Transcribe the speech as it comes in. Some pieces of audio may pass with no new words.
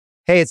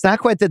Hey, it's not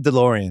quite the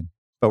DeLorean,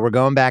 but we're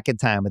going back in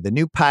time with a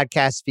new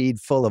podcast feed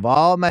full of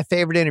all my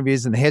favorite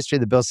interviews in the history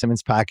of the Bill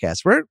Simmons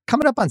podcast. We're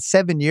coming up on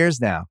 7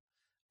 years now.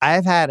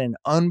 I've had an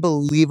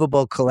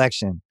unbelievable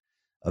collection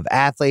of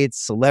athletes,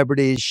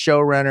 celebrities,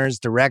 showrunners,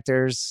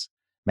 directors,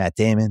 Matt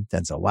Damon,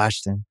 Denzel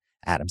Washington,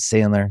 Adam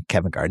Sandler,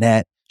 Kevin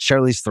Garnett,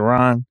 Charlize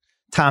Theron,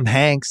 Tom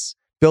Hanks,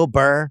 Bill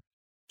Burr,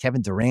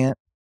 Kevin Durant,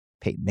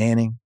 Peyton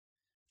Manning,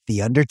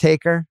 The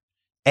Undertaker,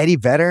 Eddie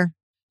Vedder,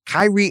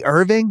 Kyrie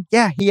Irving.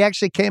 Yeah, he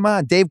actually came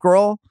on. Dave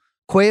Grohl,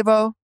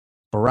 Quavo,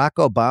 Barack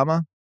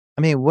Obama.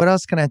 I mean, what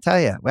else can I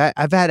tell you?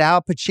 I've had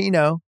Al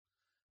Pacino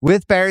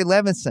with Barry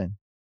Levinson.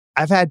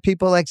 I've had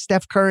people like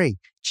Steph Curry,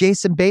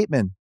 Jason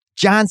Bateman,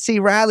 John C.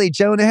 Reilly,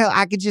 Jonah Hill.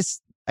 I could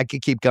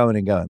keep going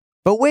and going.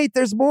 But wait,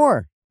 there's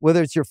more.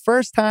 Whether it's your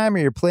first time or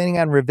you're planning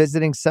on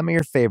revisiting some of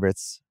your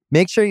favorites,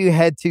 make sure you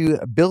head to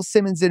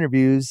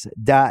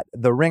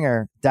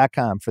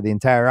BillSimmonsInterviews.TheRinger.com for the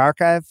entire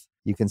archive.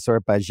 You can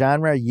sort by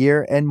genre,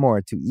 year, and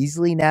more to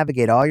easily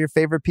navigate all your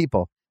favorite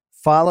people.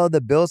 Follow the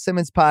Bill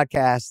Simmons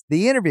podcast,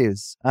 The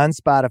Interviews, on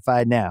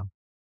Spotify now.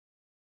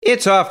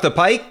 It's Off the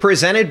Pike,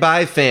 presented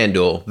by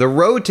FanDuel. The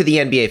road to the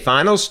NBA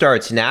Finals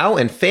starts now,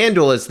 and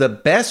FanDuel is the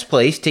best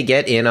place to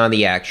get in on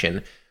the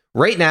action.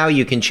 Right now,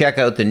 you can check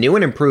out the new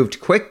and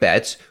improved Quick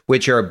Bets,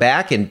 which are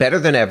back and better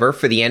than ever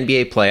for the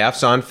NBA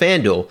playoffs on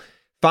FanDuel.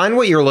 Find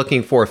what you're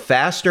looking for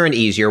faster and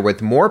easier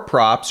with more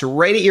props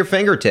right at your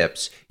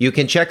fingertips. You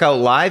can check out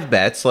live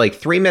bets like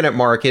 3-minute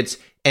markets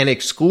and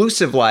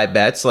exclusive live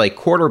bets like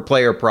quarter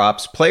player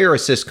props, player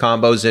assist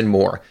combos, and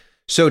more.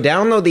 So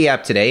download the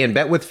app today and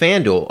bet with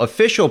FanDuel,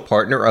 official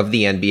partner of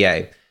the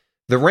NBA.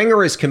 The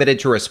Ringer is committed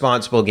to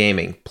responsible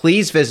gaming.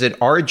 Please visit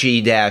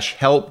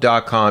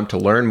rg-help.com to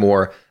learn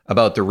more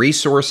about the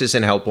resources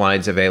and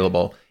helplines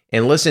available,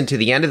 and listen to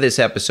the end of this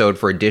episode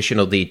for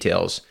additional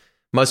details.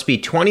 Must be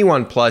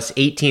 21 plus,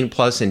 18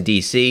 plus in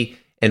DC,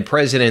 and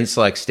present in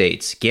select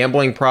states.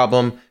 Gambling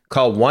problem?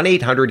 Call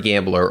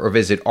 1-800-GAMBLER or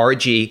visit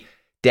rg-help.com.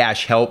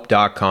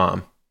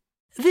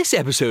 This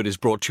episode is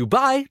brought to you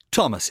by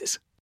Thomas's.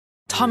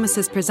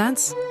 Thomas's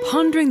presents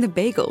Pondering the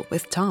Bagel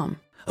with Tom.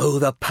 Oh,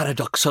 the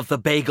paradox of the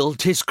bagel.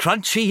 'Tis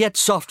crunchy yet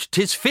soft,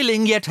 'tis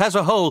filling yet has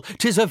a hole.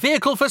 'Tis a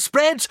vehicle for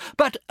spreads,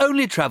 but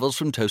only travels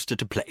from toaster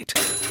to plate.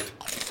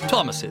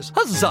 Thomas's,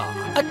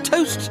 huzzah! A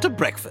toast to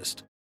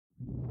breakfast.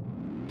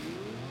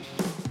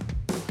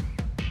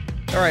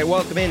 All right,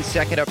 welcome in.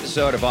 Second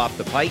episode of Off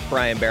the Pike.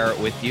 Brian Barrett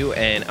with you,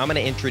 and I'm going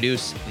to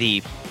introduce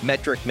the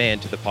metric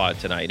man to the pod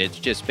tonight. It's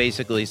just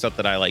basically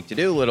something I like to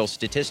do, a little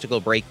statistical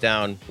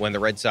breakdown when the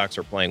Red Sox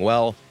are playing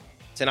well.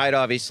 Tonight,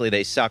 obviously,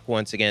 they suck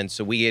once again,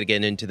 so we got to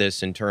get into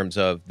this in terms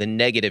of the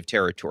negative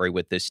territory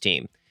with this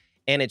team.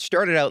 And it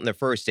started out in the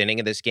first inning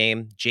of this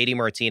game. JD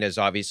Martinez,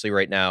 obviously,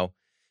 right now,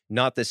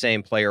 not the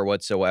same player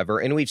whatsoever.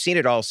 And we've seen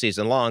it all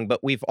season long,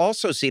 but we've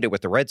also seen it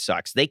with the Red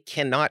Sox. They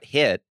cannot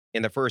hit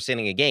in the first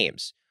inning of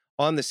games.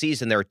 On the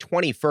season, they're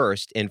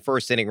 21st in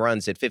first inning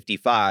runs at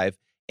 55,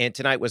 and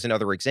tonight was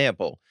another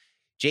example.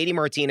 JD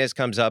Martinez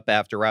comes up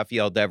after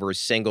Rafael Devers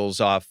singles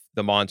off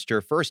the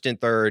monster, first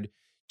and third,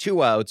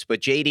 2 outs,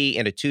 but JD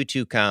in a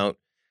 2-2 count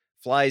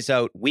flies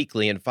out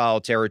weakly in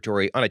foul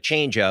territory on a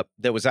changeup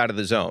that was out of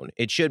the zone.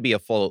 It should be a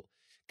full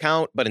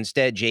count, but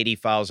instead JD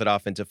fouls it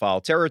off into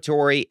foul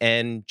territory,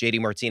 and JD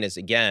Martinez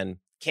again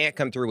can't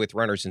come through with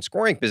runners in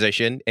scoring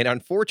position, and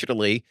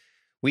unfortunately,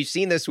 we've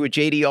seen this with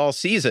JD all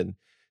season.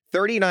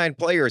 39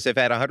 players have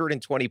had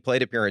 120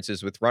 plate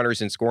appearances with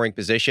runners in scoring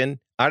position.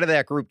 Out of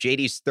that group,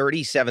 JD's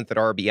 37th at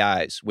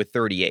RBIs with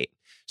 38.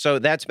 So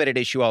that's been an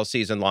issue all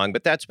season long,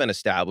 but that's been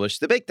established.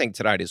 The big thing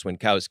tonight is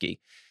Winkowski.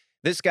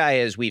 This guy,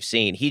 as we've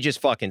seen, he just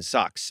fucking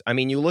sucks. I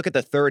mean, you look at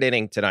the third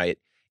inning tonight,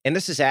 and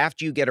this is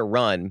after you get a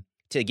run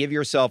to give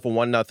yourself a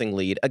 1-0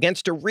 lead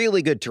against a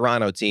really good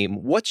Toronto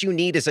team. What you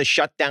need is a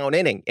shutdown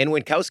inning, and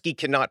Winkowski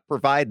cannot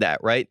provide that,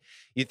 right?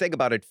 You think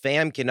about it,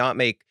 Pham cannot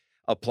make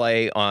a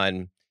play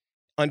on...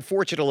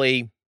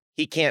 Unfortunately,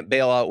 he can't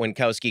bail out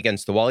Winkowski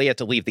against the wall. He had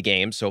to leave the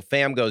game, so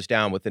Pham goes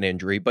down with an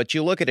injury. But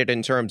you look at it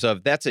in terms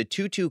of that's a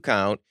 2-2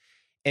 count,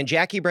 and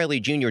Jackie Bradley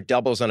Jr.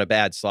 doubles on a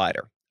bad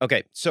slider.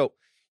 Okay, so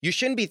you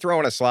shouldn't be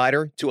throwing a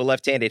slider to a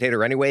left-handed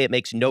hitter anyway. It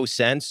makes no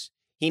sense.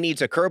 He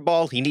needs a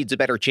curveball. He needs a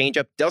better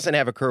changeup. Doesn't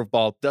have a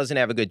curveball. Doesn't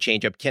have a good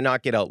changeup.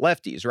 Cannot get out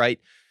lefties, right?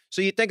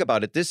 So you think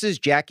about it. This is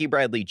Jackie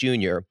Bradley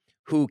Jr.,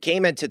 who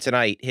came into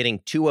tonight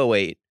hitting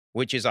 208,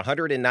 which is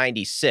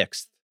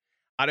 196th.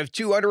 Out of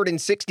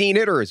 216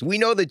 hitters. We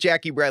know that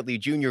Jackie Bradley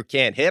Jr.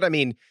 can't hit. I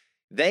mean,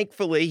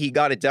 thankfully, he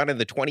got it done in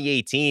the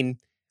 2018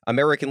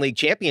 American League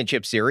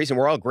Championship Series, and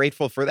we're all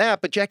grateful for that.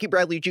 But Jackie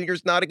Bradley Jr.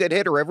 is not a good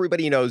hitter.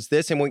 Everybody knows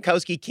this, and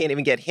Winkowski can't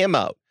even get him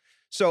out.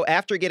 So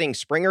after getting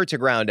Springer to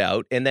ground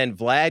out, and then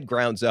Vlad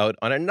grounds out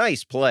on a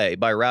nice play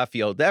by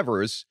Rafael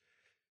Devers,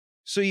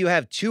 so you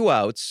have 2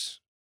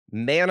 outs,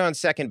 man on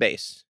second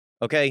base,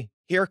 okay?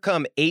 Here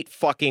come 8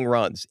 fucking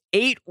runs.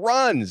 8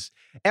 runs!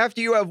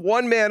 After you have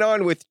 1 man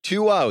on with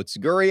 2 outs.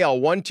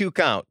 Gurriel, 1-2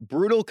 count.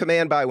 Brutal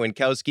command by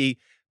Winkowski.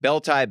 Bell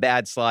tie,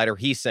 bad slider.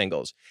 He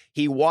singles.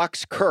 He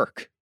walks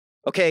Kirk.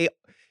 Okay,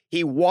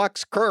 He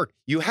walks Kirk.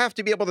 You have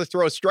to be able to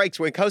throw strikes.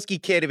 Winkowski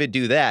can't even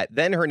do that.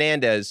 Then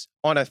Hernandez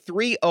on a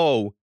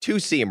 3-0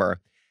 two-seamer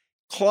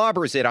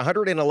clobbers it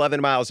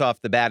 111 miles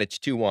off the bat. It's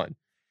 2-1.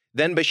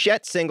 Then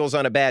Bichette singles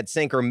on a bad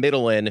sinker,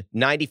 middle in,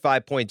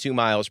 95.2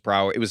 miles per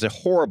hour. It was a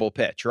horrible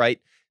pitch, right?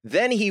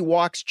 Then he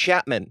walks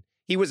Chapman.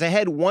 He was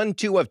ahead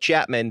 1-2 of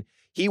Chapman.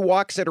 He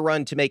walks it a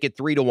run to make it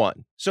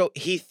 3-1. So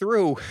he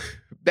threw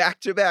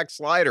back-to-back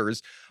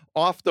sliders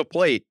off the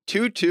plate,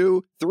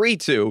 2-2,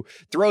 3-2,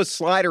 throws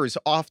sliders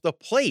off the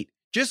plate.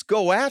 Just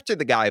go after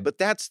the guy, but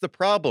that's the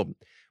problem.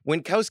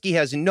 Winkowski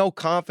has no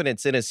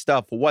confidence in his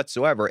stuff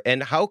whatsoever,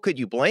 and how could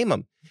you blame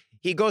him?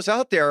 He goes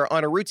out there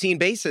on a routine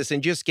basis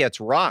and just gets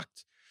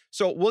rocked.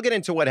 So we'll get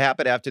into what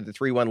happened after the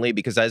 3-1 lead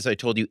because, as I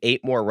told you,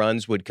 8 more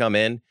runs would come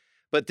in.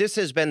 But this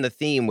has been the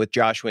theme with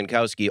Josh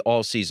Winkowski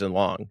all season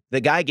long.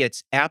 The guy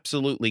gets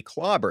absolutely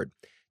clobbered.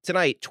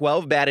 Tonight,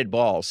 12 batted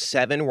balls,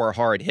 7 were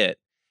hard hit.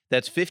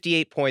 That's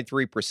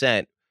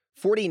 58.3%.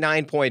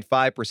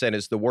 49.5%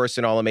 is the worst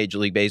in all of Major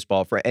League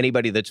Baseball for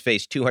anybody that's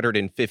faced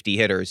 250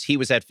 hitters. He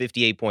was at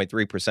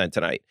 58.3%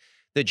 tonight.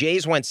 The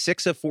Jays went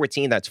 6 of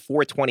 14. That's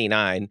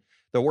 429.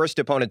 The worst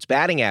opponent's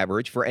batting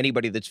average for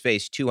anybody that's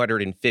faced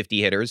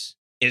 250 hitters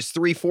is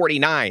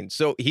 349.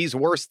 So he's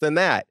worse than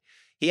that.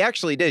 He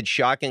actually did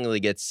shockingly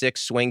get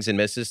 6 swings and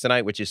misses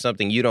tonight, which is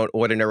something you don't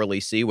ordinarily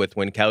see with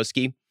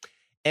Winkowski.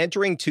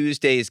 Entering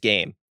Tuesday's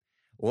game,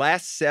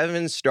 last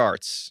 7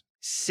 starts,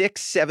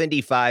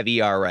 6.75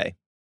 ERA,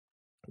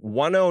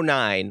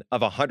 109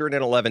 of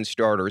 111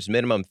 starters,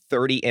 minimum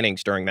 30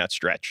 innings during that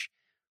stretch,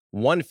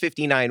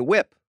 159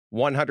 whip,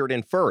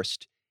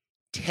 101st,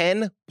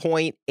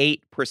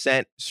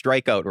 10.8%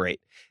 strikeout rate.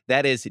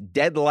 That is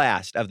dead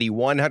last of the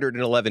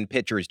 111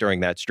 pitchers during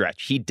that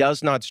stretch. He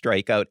does not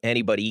strike out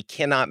anybody. He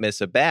cannot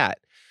miss a bat.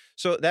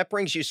 So that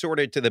brings you sort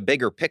of to the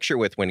bigger picture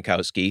with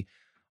Winkowski.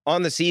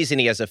 On the season,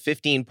 he has a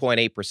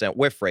 15.8%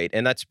 whiff rate,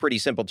 and that's pretty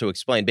simple to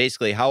explain.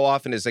 Basically, how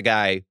often is a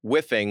guy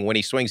whiffing when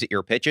he swings at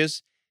your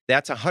pitches?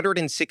 That's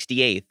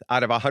 168th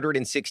out of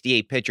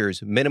 168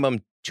 pitchers, minimum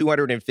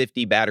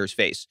 250 batters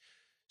face.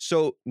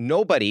 So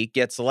nobody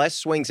gets less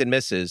swings and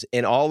misses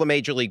in all of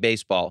Major League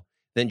Baseball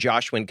than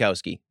Josh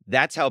Winkowski.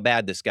 That's how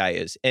bad this guy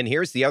is. And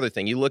here's the other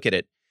thing. You look at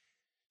it.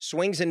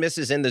 Swings and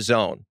misses in the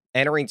zone.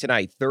 Entering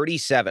tonight,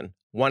 37,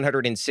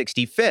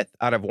 165th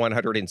out of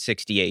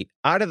 168.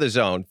 Out of the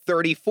zone,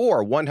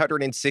 34,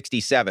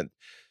 167th.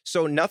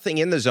 So nothing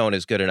in the zone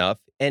is good enough,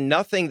 and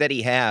nothing that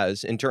he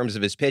has in terms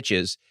of his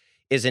pitches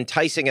is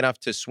enticing enough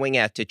to swing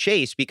at to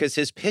chase because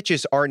his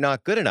pitches are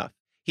not good enough.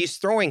 He's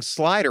throwing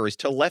sliders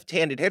to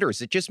left-handed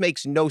hitters. It just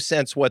makes no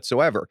sense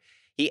whatsoever.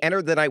 He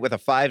entered the night with a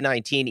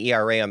 5.19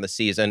 ERA on the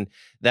season.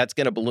 That's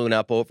going to balloon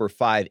up over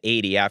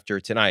 5.80 after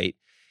tonight.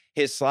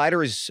 His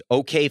slider is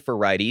okay for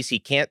righties. He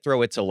can't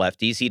throw it to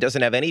lefties. He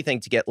doesn't have anything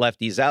to get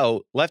lefties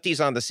out.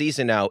 Lefties on the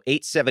season now,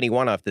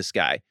 871 off this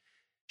guy.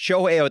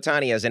 Shohei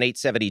Ohtani has an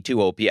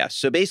 872 OPS.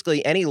 So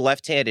basically any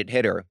left-handed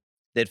hitter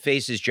that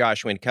faces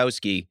Josh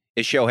Winkowski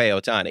is Shohei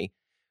Ohtani.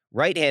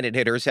 Right-handed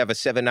hitters have a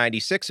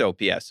 796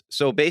 OPS.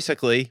 So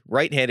basically,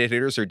 right-handed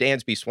hitters are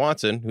Dansby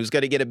Swanson, who's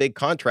going to get a big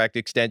contract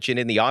extension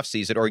in the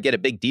offseason or get a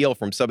big deal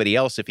from somebody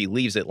else if he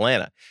leaves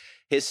Atlanta.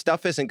 His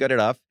stuff isn't good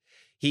enough.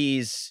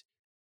 He's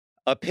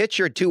a pitch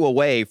or two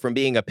away from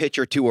being a pitch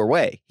or two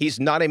away. He's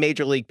not a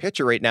major league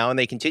pitcher right now, and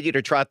they continue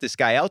to trot this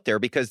guy out there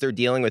because they're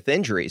dealing with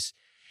injuries.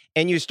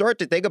 And you start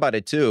to think about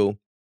it, too.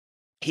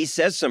 He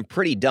says some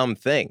pretty dumb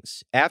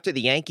things. After the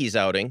Yankees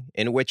outing,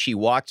 in which he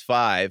walked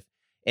 5,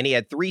 and he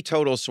had 3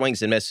 total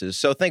swings and misses.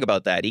 So think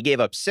about that. He gave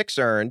up 6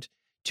 earned,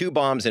 2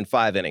 bombs in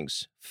 5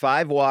 innings,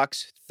 5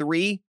 walks,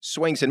 3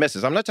 swings and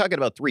misses. I'm not talking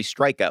about 3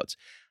 strikeouts.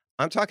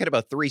 I'm talking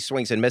about 3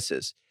 swings and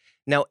misses.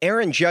 Now,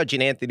 Aaron Judge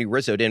and Anthony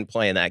Rizzo didn't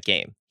play in that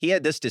game. He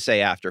had this to say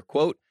after,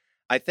 quote,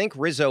 "I think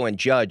Rizzo and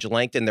Judge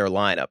lengthened their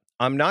lineup.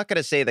 I'm not going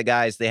to say the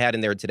guys they had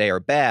in there today are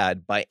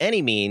bad by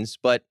any means,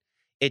 but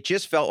it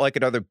just felt like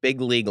another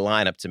big league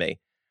lineup to me."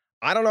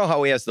 I don't know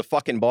how he has the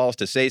fucking balls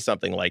to say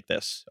something like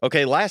this.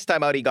 Okay, last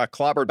time out, he got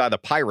clobbered by the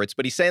Pirates,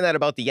 but he's saying that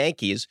about the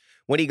Yankees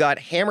when he got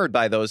hammered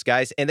by those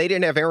guys, and they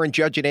didn't have Aaron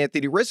Judge and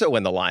Anthony Rizzo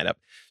in the lineup.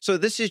 So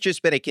this has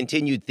just been a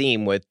continued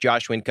theme with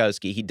Josh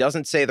Winkowski. He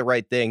doesn't say the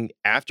right thing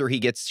after he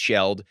gets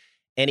shelled,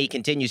 and he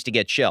continues to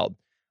get shelled.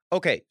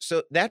 Okay,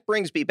 so that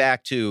brings me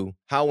back to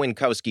how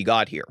Winkowski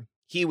got here.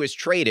 He was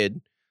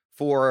traded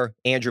for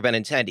Andrew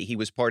Benintendi. He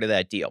was part of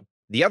that deal.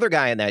 The other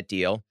guy in that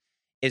deal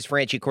is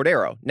Franchy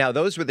Cordero. Now,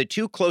 those were the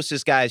 2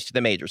 closest guys to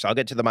the majors. I'll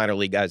get to the minor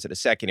league guys in a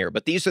second here,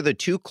 but these are the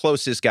 2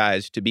 closest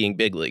guys to being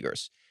big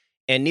leaguers,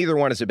 and neither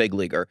one is a big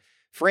leaguer.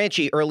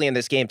 Franchy, early in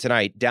this game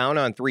tonight, down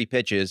on 3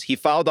 pitches, he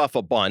fouled off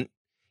a bunt,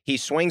 he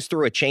swings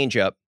through a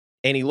changeup,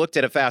 and he looked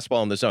at a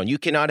fastball in the zone. You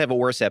cannot have a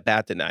worse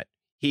at-bat than that.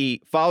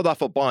 He fouled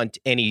off a bunt,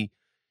 and he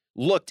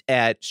looked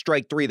at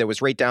strike 3 that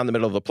was right down the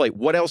middle of the plate.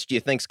 What else do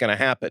you think's going to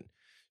happen?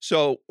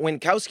 So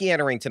Winkowski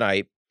entering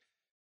tonight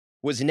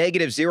was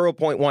negative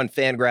 0.1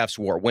 Fangraphs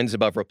WAR, wins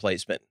above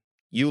replacement.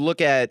 You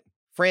look at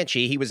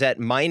Franchy, he was at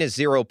minus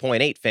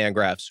 0.8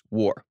 Fangraphs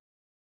WAR.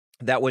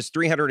 That was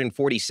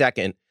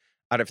 342nd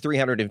out of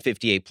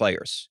 358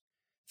 players.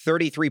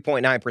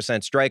 33.9%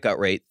 strikeout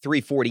rate,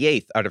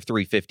 348th out of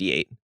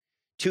 358.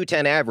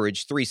 210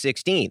 average,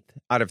 316th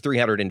out of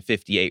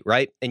 358,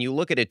 right? And you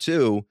look at it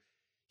too,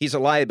 he's a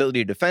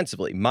liability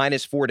defensively.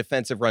 -4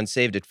 defensive runs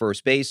saved at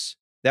first base.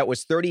 That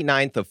was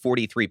 39th of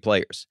 43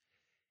 players.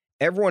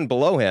 Everyone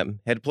below him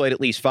had played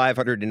at least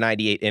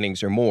 598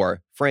 innings or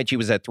more. Franchy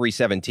was at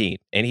 317,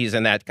 and he's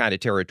in that kind of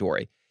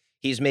territory.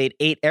 He's made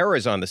 8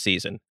 errors on the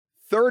season,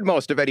 third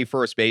most of any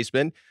first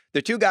baseman.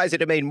 The two guys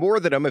that have made more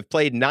than him have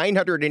played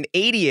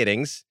 980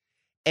 innings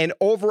and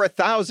over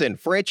 1,000.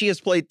 Franchy has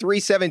played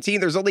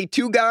 317. There's only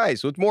 2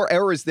 guys with more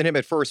errors than him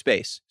at first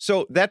base.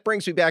 So that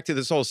brings me back to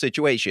this whole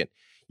situation.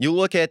 You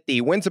look at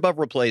the wins above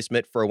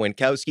replacement for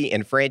Winkowski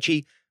and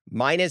Franchy,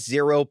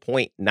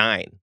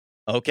 -0.9.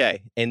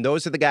 Okay, and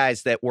those are the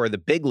guys that were the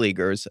big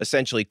leaguers,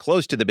 essentially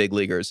close to the big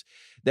leaguers,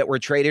 that were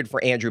traded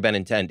for Andrew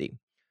Benintendi.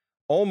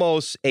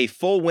 Almost a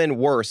full win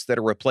worse than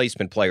a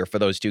replacement player for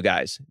those two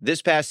guys.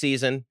 This past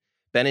season,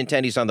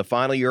 Benintendi's on the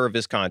final year of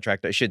his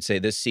contract, I should say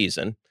this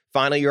season.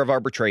 Final year of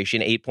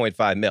arbitration,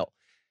 $8.5 million.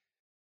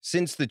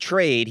 Since the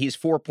trade, he's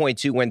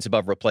 4.2 wins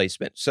above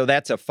replacement. So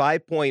that's a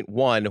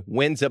 5.1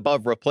 wins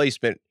above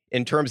replacement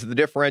in terms of the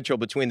differential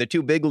between the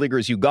two big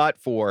leaguers you got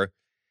for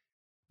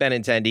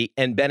Benintendi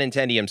and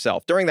Benintendi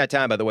himself. During that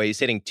time, by the way, he's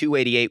hitting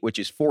 .288, which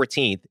is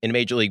 14th in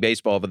Major League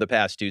Baseball over the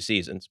past 2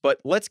 seasons. But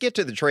let's get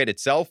to the trade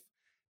itself.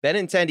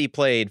 Benintendi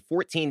played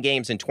 14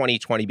 games in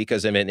 2020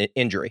 because of an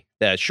injury,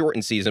 that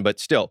shortened season, but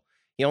still,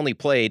 he only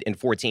played in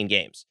 14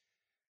 games.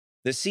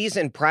 The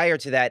season prior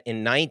to that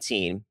in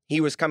 19, he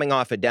was coming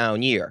off a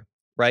down year,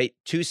 right?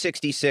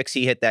 266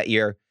 he hit that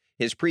year.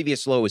 His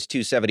previous low was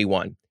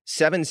 271.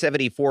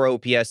 774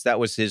 OPS, that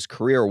was his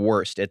career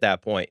worst at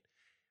that point.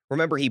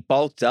 Remember, he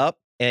bulked up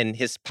and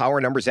his power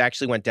numbers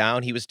actually went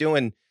down. He was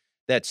doing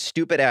that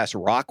stupid-ass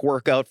rock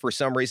workout for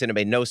some reason. It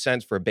made no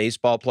sense for a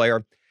baseball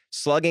player.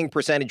 Slugging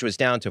percentage was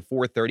down to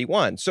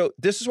 .431. So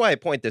this is why I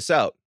point this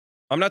out.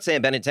 I'm not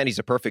saying Benintendi's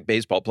a perfect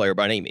baseball player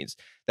by any means.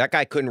 That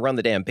guy couldn't run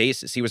the damn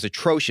bases. He was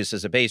atrocious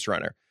as a base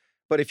runner.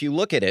 But if you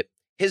look at it,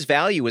 his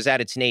value was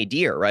at its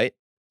nadir, right?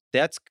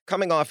 That's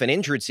coming off an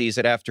injured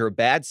season after a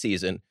bad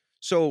season.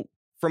 So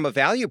from a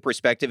value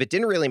perspective, it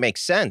didn't really make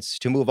sense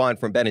to move on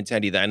from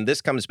Benintendi then.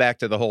 This comes back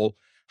to the whole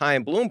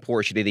Chaim Bloom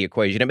portion of the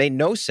equation. It made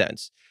no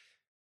sense.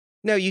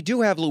 Now, you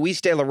do have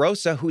Luis De La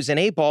Rosa, who's an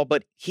A-ball,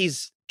 but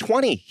he's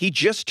 20. He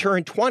just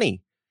turned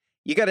 20.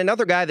 You got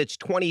another guy that's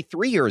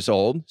 23 years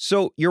old,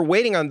 so you're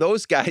waiting on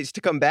those guys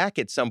to come back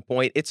at some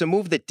point. It's a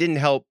move that didn't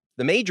help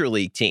the major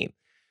league team.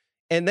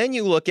 And then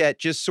you look at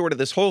just sort of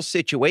this whole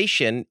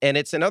situation, and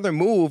it's another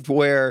move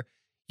where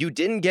you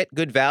didn't get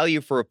good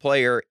value for a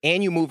player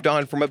and you moved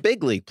on from a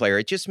big league player.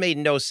 It just made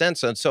no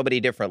sense on so many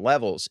different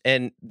levels.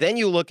 And then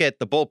you look at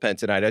the bullpen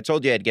tonight. I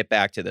told you I'd get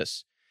back to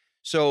this.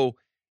 So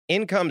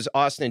in comes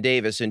Austin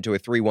Davis into a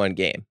 3-1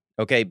 game.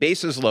 Okay,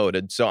 bases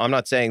loaded. So I'm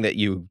not saying that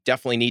you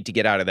definitely need to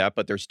get out of that,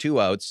 but there's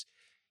 2 outs.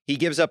 He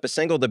gives up a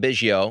single to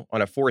Biggio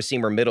on a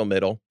 4-seamer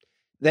middle.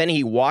 Then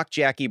he walked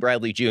Jackie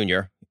Bradley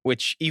Jr.,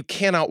 which you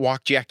cannot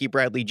walk Jackie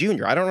Bradley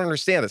Jr. I don't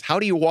understand this. How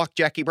do you walk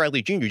Jackie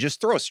Bradley Jr.?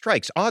 Just throw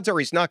strikes. Odds are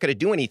he's not going to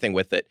do anything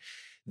with it.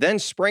 Then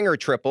Springer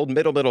tripled,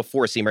 middle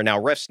 4-seamer. Now,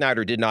 Ref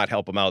Snyder did not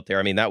help him out there.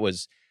 I mean, that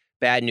was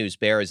bad news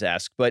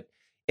Bears-esque. But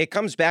it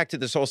comes back to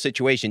this whole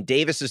situation.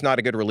 Davis is not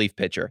a good relief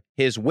pitcher.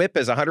 His whip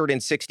is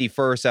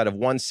 161st out of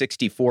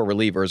 164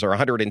 relievers, or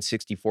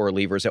 164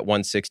 relievers at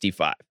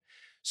 165.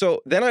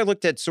 So then I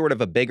looked at sort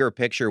of a bigger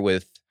picture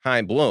with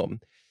Chaim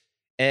Bloom,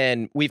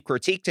 and we've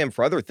critiqued him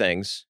for other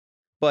things,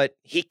 but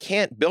he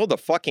can't build a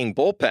fucking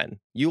bullpen.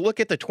 You look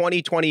at the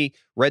 2020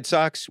 Red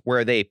Sox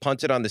where they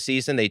punted on the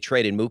season, they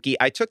traded Mookie.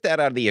 I took that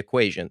out of the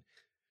equation.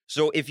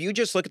 So if you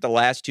just look at the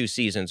last 2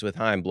 seasons with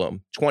Chaim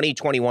Bloom,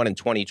 2021 and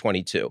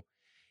 2022,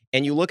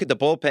 and you look at the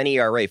bullpen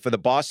ERA for the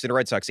Boston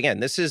Red Sox, again,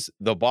 this is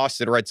the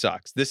Boston Red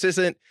Sox. This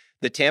isn't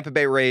the Tampa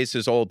Bay Rays,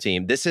 his old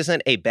team. This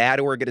isn't a bad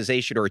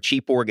organization or a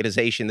cheap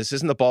organization. This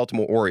isn't the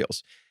Baltimore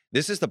Orioles.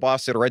 This is the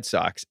Boston Red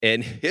Sox.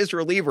 And his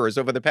relievers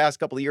over the past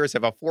couple of years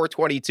have a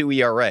 4.22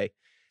 ERA.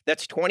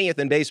 That's 20th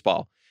in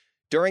baseball.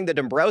 During the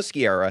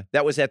Dombrowski era,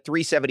 that was at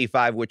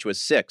 3.75, which was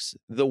 6th.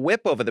 The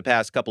whip over the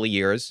past couple of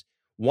years,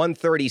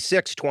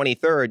 136,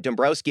 23rd.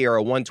 Dombrowski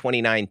era,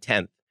 129,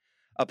 10th.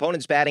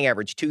 Opponent's batting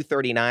average,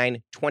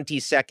 239,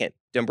 22nd.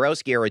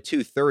 Dombrowski era,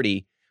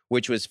 230,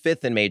 which was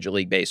 5th in Major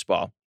League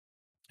Baseball.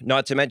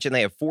 Not to mention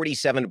they have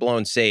 47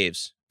 blown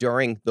saves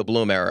during the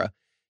Bloom era,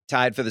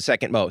 tied for the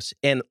second most.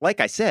 And like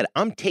I said,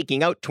 I'm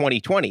taking out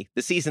 2020,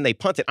 the season they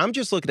punted. I'm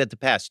just looking at the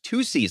past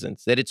 2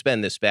 seasons that it's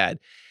been this bad.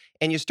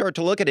 And you start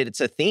to look at it,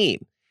 it's a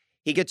theme.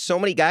 He gets so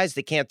many guys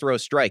that can't throw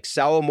strikes.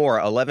 Sal Moore,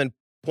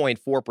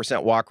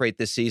 11.4% walk rate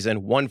this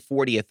season,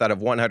 140th out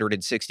of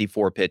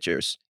 164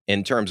 pitchers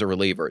in terms of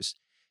relievers.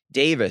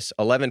 Davis,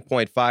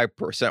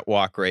 11.5%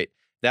 walk rate.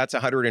 That's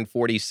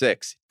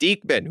 146.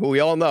 Diekman, who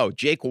we all know,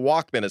 Jake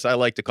Walkman, as I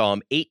like to call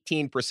him,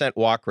 18%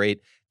 walk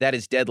rate. That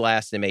is dead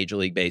last in Major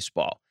League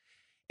Baseball.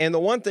 And the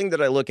one thing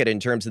that I look at in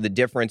terms of the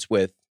difference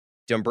with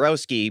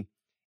Dombrowski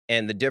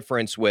And the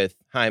difference with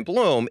Chaim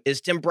Bloom is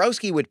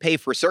Dombrowski would pay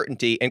for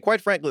certainty. And quite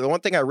frankly, the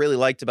one thing I really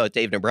liked about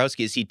Dave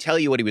Dombrowski is he'd tell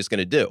you what he was going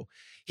to do.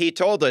 He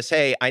told us,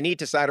 hey, I need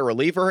to sign a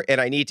reliever and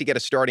I need to get a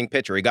starting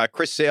pitcher. He got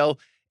Chris Sale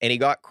and he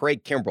got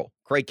Craig Kimbrell.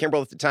 Craig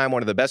Kimbrell at the time,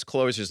 one of the best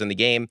closers in the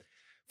game.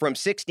 From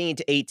 16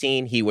 to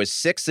 18, he was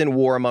 6th in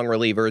WAR among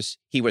relievers.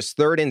 He was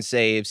 3rd in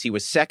saves. He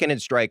was 2nd in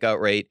strikeout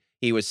rate.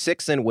 He was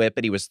 6th in WHIP,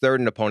 and he was 3rd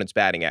in opponent's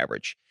batting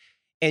average.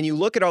 And you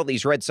look at all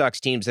these Red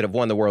Sox teams that have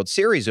won the World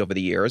Series over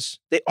the years,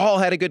 they all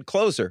had a good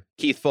closer.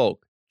 Keith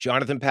Foulke,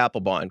 Jonathan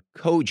Papelbon,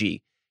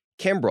 Koji,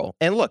 Kimbrell.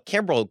 And look,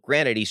 Kimbrell,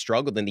 granted, he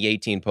struggled in the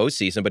 18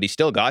 postseason, but he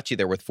still got you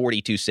there with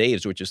 42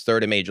 saves, which is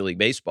 3rd in Major League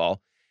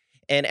Baseball.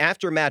 And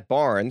after Matt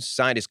Barnes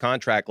signed his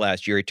contract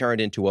last year, he turned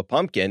into a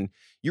pumpkin.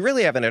 You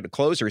really haven't had a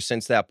closer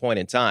since that point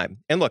in time.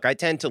 And look, I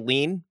tend to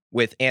lean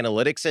with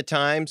analytics at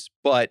times,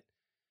 but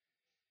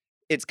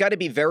it's got to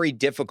be very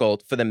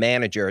difficult for the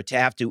manager to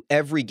have to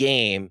every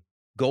game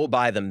go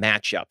by the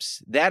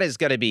matchups. That is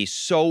going to be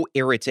so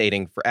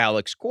irritating for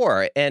Alex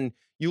Cora. And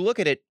you look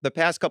at it the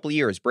past couple of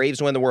years,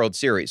 Braves win the World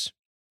Series.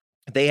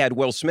 They had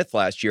Will Smith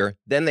last year.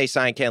 Then they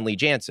signed Kenley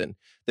Jansen.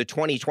 The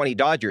 2020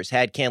 Dodgers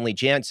had Kenley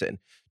Jansen.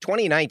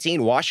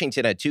 2019,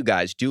 Washington had 2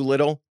 guys,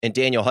 Doolittle and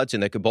Daniel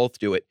Hudson, that could both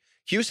do it.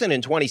 Houston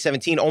in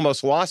 2017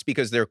 almost lost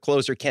because their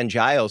closer Ken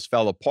Giles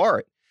fell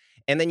apart.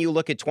 And then you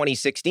look at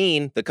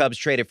 2016, the Cubs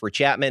traded for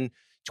Chapman.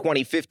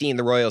 2015,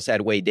 the Royals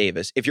had Wade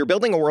Davis. If you're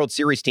building a World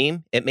Series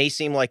team, it may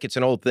seem like it's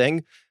an old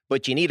thing,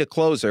 but you need a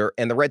closer,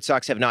 and the Red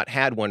Sox have not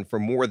had one for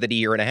more than a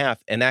year and a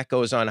half, and that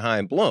goes on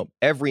Chaim Bloom.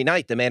 Every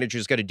night, the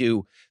manager's got to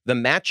do the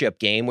matchup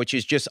game, which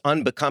is just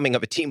unbecoming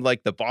of a team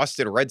like the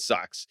Boston Red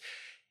Sox.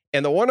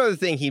 And the one other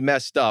thing he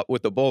messed up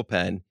with the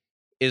bullpen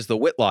is the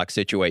Whitlock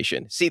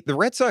situation. See, the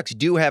Red Sox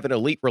do have an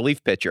elite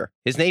relief pitcher.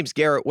 His name's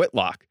Garrett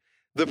Whitlock.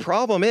 The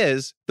problem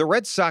is the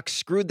Red Sox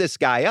screwed this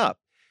guy up.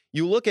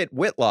 You look at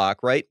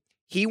Whitlock, right?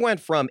 He went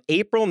from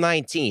April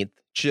 19th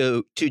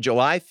to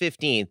July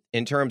 15th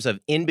in terms of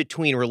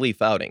in-between relief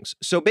outings.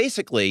 So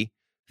basically,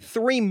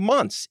 3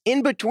 months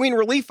in between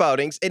relief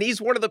outings, and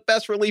he's one of the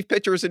best relief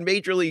pitchers in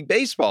Major League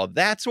Baseball.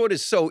 That's what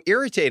is so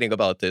irritating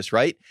about this,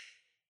 right?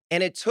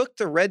 And it took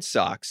the Red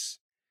Sox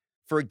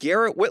for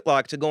Garrett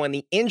Whitlock to go on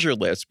the injured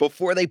list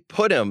before they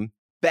put him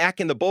back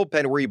in the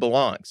bullpen where he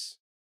belongs.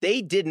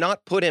 They did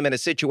not put him in a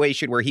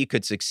situation where he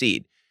could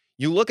succeed.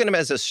 You look at him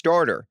as a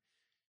starter,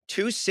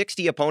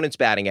 260 opponents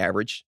batting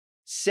average,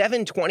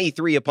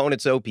 723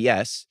 opponents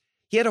OPS.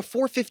 He had a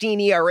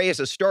 4.15 ERA as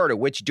a starter,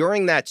 which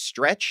during that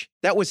stretch,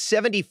 that was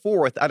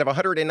 74th out of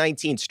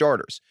 119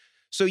 starters.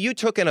 So you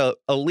took an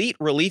elite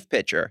relief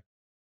pitcher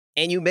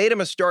and you made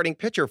him a starting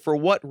pitcher. For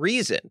what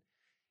reason?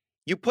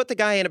 You put the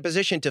guy in a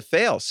position to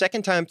fail.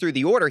 Second time through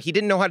the order, he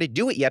didn't know how to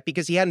do it yet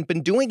because he hadn't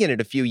been doing it in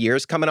a few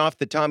years, coming off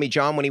the Tommy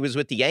John when he was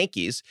with the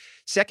Yankees.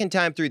 Second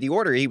time through the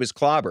order, he was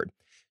clobbered.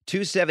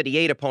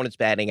 278 opponents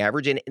batting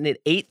average and an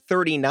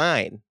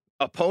 839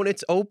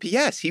 opponents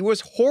OPS. He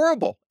was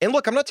horrible. And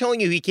look, I'm not telling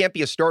you he can't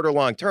be a starter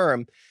long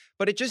term,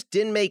 but it just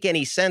didn't make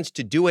any sense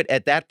to do it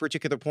at that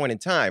particular point in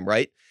time,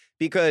 right?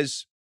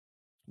 Because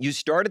you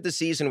started the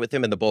season with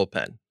him in the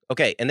bullpen.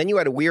 Okay, and then you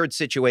had a weird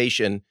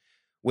situation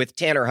with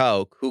Tanner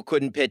Houck, who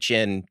couldn't pitch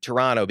in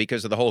Toronto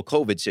because of the whole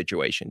COVID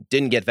situation,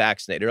 didn't get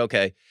vaccinated.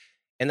 Okay.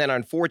 And then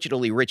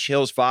unfortunately, Rich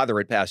Hill's father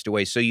had passed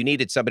away, so you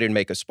needed somebody to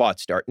make a spot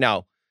start.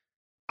 Now,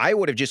 I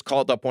would have just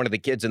called up one of the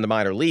kids in the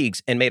minor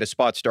leagues and made a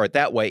spot start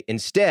that way.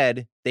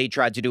 Instead, they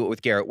tried to do it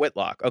with Garrett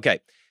Whitlock. Okay.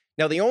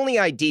 Now, the only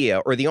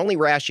idea or the only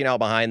rationale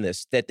behind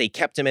this that they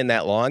kept him in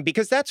that long,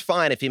 because that's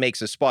fine if he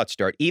makes a spot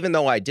start, even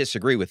though I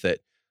disagree with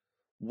it.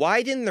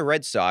 Why didn't the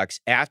Red Sox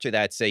after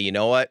that say, you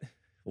know what?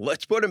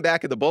 Let's put him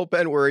back in the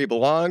bullpen where he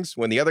belongs.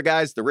 When the other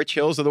guys, the Rich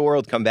Hills of the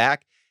world, come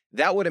back,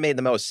 that would have made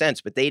the most sense,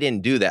 but they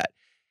didn't do that.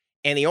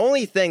 And the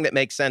only thing that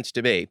makes sense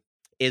to me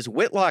is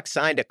Whitlock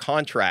signed a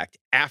contract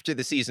after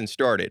the season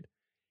started,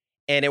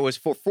 and it was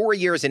for 4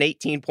 years and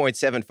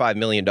 $18.75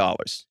 million.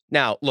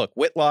 Now, look,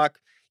 Whitlock,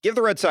 give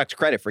the Red Sox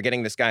credit for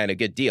getting this guy on a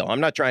good deal.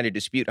 I'm not trying to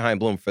dispute Chaim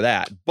Bloom for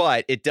that,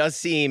 but it does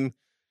seem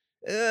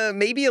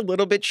maybe a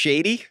little bit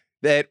shady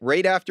that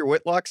right after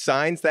Whitlock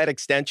signs that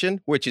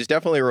extension, which is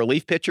definitely a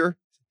relief pitcher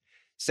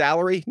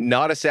salary,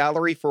 not a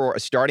salary for a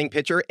starting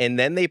pitcher, and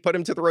then they put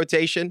him to the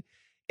rotation.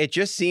 It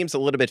just seems a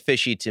little bit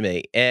fishy to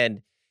me.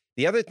 And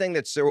the other thing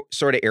that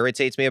sort of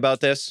irritates me about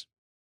this,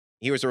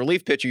 he was a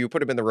relief pitcher. You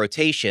put him in the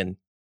rotation,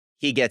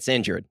 he gets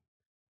injured.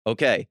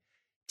 Okay.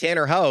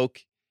 Tanner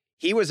Houck,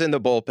 he was in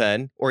the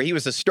bullpen, or he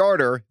was a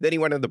starter, then he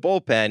went in the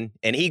bullpen,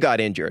 and he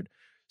got injured.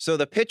 So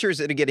the pitchers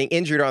that are getting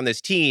injured on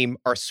this team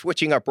are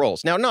switching up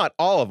roles. Now, not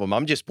all of them.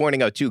 I'm just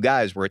pointing out 2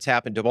 guys where it's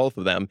happened to both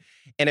of them.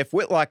 And if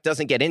Whitlock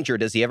doesn't get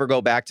injured, does he ever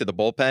go back to the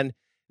bullpen?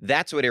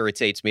 That's what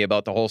irritates me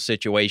about the whole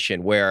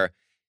situation, where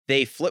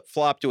they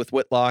flip-flopped with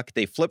Whitlock.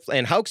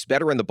 And Houck's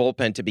better in the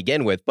bullpen to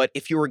begin with. But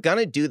if you were going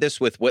to do this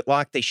with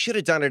Whitlock, they should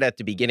have done it at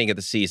the beginning of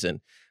the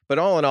season. But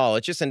all in all,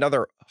 it's just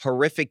another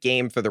horrific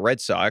game for the Red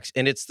Sox.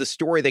 And it's the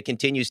story that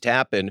continues to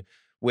happen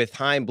with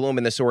Chaim Bloom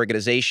in this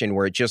organization,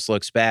 where it just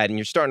looks bad. And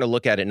you're starting to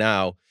look at it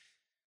now.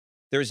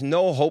 There's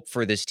no hope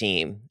for this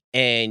team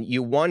And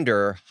you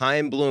wonder,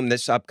 Chaim Bloom,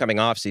 this upcoming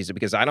offseason,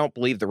 because I don't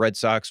believe the Red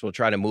Sox will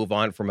try to move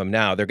on from him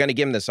now. They're going to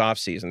give him this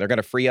offseason. They're going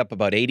to free up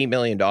about $80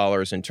 million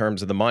in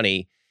terms of the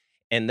money.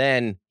 And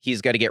then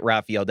he's got to get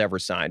Rafael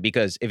Devers signed,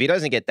 because if he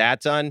doesn't get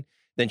that done,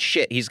 then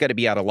shit, he's got to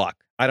be out of luck.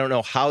 I don't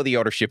know how the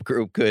ownership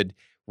group could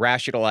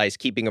rationalize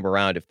keeping him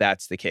around if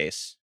that's the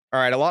case. All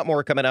right, a lot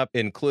more coming up,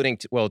 including,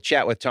 we'll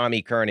chat with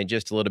Tommy Curran in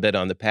just a little bit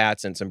on the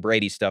Pats and some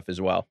Brady stuff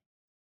as well.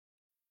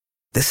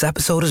 This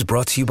episode is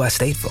brought to you by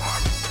State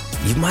Farm.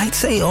 You might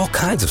say all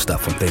kinds of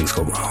stuff when things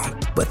go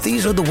wrong, but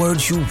these are the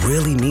words you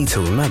really need to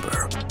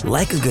remember.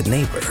 Like a good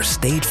neighbor,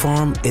 State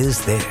Farm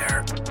is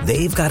there.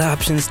 They've got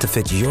options to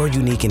fit your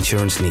unique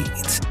insurance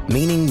needs,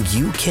 meaning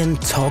you can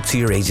talk to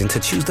your agent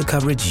to choose the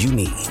coverage you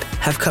need.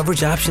 Have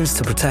coverage options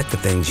to protect the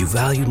things you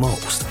value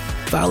most.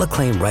 File a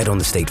claim right on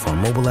the State Farm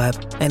mobile app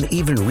and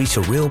even reach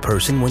a real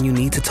person when you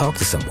need to talk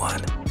to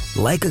someone.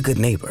 Like a good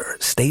neighbor,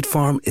 State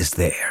Farm is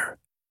there.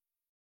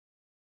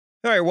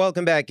 All right,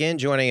 welcome back in.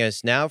 Joining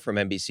us now from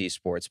NBC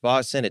Sports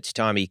Boston, it's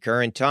Tommy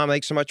Curran. Tom,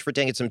 thanks so much for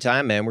taking some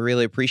time, man. We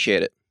really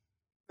appreciate it.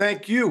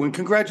 Thank you, and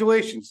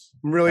congratulations.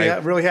 I'm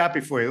really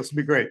happy for you. This will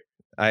be great.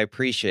 I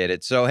appreciate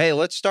it. So, hey,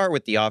 let's start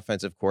with the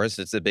offense, of course.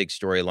 It's the big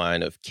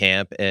storyline of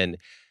camp. And,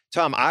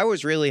 Tom, I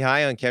was really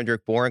high on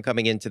Kendrick Bourne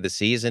coming into the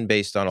season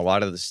based on a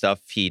lot of the stuff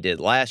he did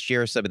last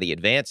year. Some of the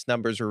advanced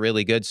numbers were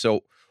really good.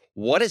 So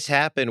what has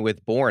happened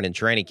with Bourne in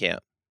training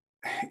camp?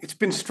 It's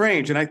been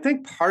strange, and I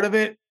think part of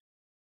it,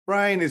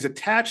 Brian, is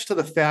attached to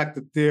the fact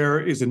that there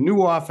is a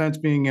new offense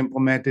being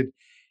implemented.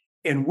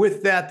 And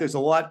with that, there's a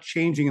lot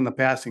changing in the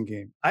passing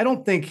game. I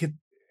don't think,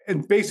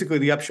 and basically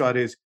the upshot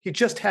is he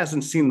just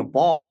hasn't seen the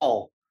ball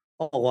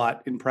a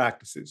lot in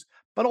practices.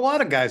 But a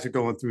lot of guys are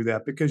going through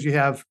that because you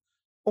have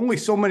only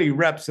so many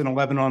reps in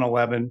 11 on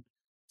 11,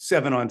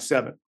 7 on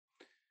 7.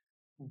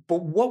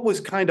 But what was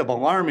kind of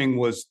alarming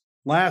was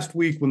last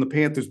week when the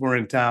Panthers were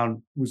in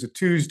town, it was a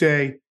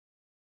Tuesday.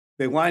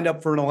 They lined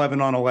up for an 11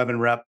 on 11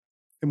 rep.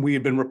 And we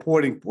had been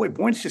reporting, boy,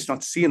 Bourne's just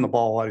not seeing the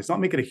ball a lot. He's not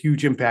making a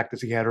huge impact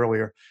as he had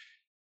earlier.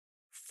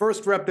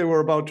 First rep they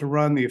were about to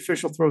run, the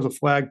official throws a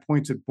flag,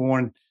 points at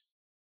Bourne.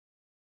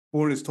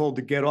 Bourne is told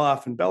to get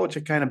off, and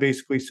Belichick kind of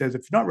basically says,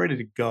 if you're not ready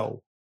to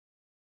go,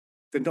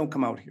 then don't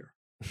come out here.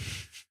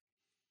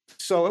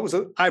 So it was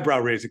an eyebrow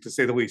raising, to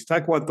say the least.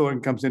 Taquan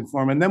Thornton comes in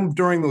for him. And then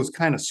during those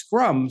kind of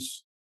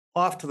scrums,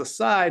 off to the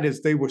side,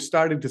 as they were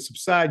starting to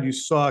subside, you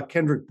saw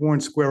Kendrick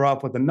Bourne square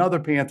off with another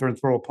Panther and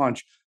throw a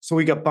punch. So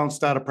he got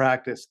bounced out of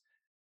practice.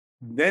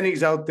 Then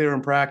he's out there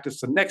in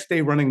practice the next day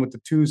running with the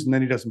twos, and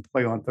then he doesn't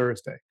play on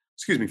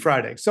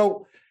Friday.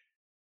 So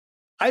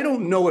I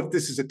don't know if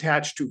this is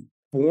attached to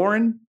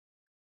Bourne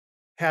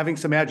having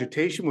some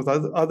agitation with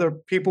other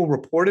people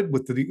reported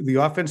with the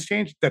offense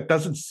change. That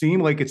doesn't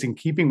seem like it's in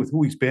keeping with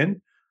who he's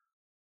been.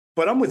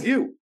 But I'm with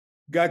you.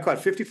 Guy caught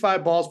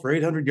 55 balls for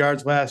 800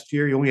 yards last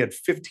year. He only had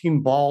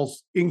 15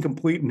 balls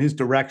incomplete in his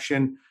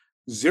direction,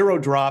 0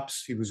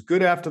 drops. He was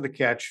good after the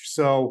catch.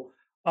 So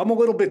I'm a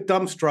little bit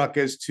dumbstruck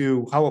as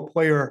to how a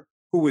player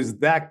who is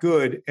that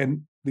good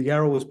and the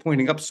arrow is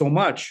pointing up so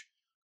much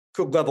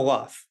could level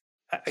off.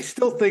 I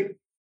still think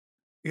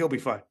he'll be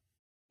fine.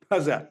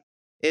 How's that?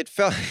 It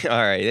felt,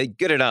 all right,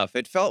 good enough.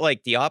 It felt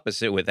like the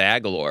opposite with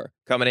Aguilar.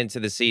 Coming into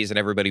the season,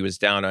 everybody was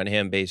down on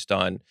him based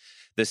on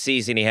the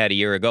season he had a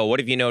year ago. What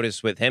have you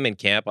noticed with him in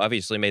camp?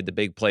 Obviously made the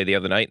big play the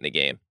other night in the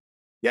game.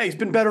 Yeah, he's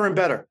been better and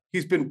better.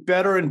 He's been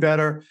better and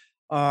better.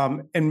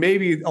 And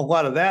maybe a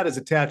lot of that is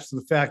attached to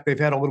the fact they've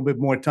had a little bit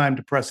more time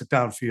to press it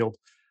downfield.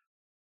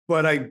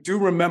 But I do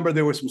remember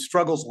there were some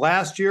struggles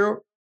last year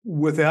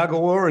with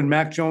Aguilar and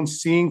Mac Jones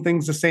seeing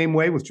things the same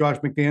way with Josh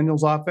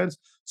McDaniels' offense.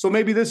 So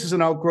maybe this is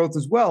an outgrowth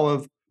as well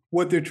of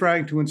what they're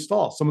trying to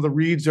install. Some of the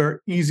reads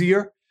are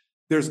easier.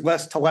 There's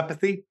less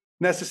telepathy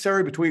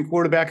necessary between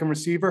quarterback and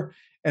receiver,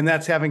 and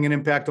that's having an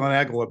impact on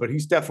Aguilar. But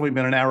he's definitely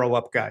been an arrow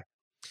up guy.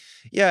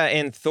 Yeah,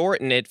 and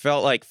Thornton, it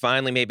felt like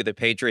finally maybe the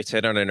Patriots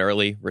hit on an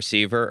early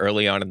receiver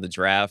early on in the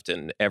draft,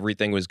 and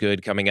everything was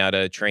good coming out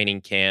of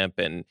training camp.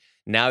 And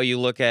now you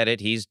look at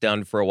it, he's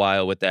done for a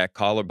while with that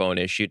collarbone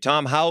issue.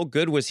 Tom, how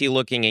good was he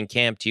looking in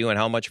camp to you, and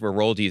how much of a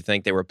role do you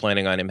think they were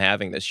planning on him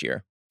having this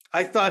year?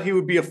 I thought he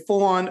would be a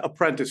full-on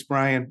apprentice,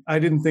 Brian. I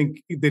didn't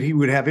think that he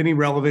would have any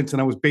relevance, and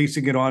I was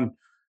basing it on,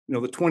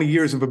 the 20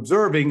 years of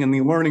observing and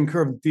the learning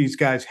curve that these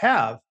guys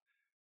have.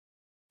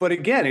 But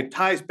again, it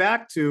ties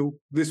back to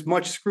this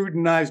much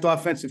scrutinized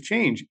offensive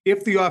change.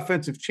 If the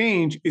offensive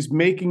change is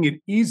making it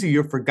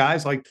easier for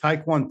guys like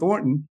Taquan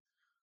Thornton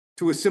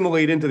to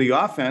assimilate into the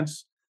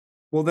offense,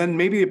 well, then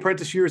maybe the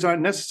apprentice years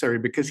aren't necessary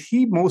because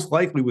he most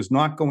likely was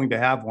not going to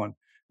have one.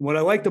 What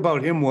I liked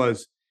about him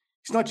was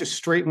he's not just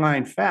straight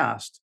line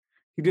fast.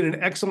 He did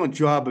an excellent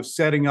job of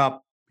setting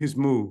up his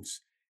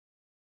moves.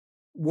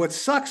 What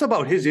sucks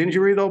about his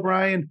injury, though,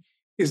 Brian,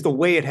 is the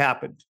way it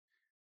happened.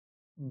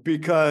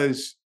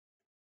 Because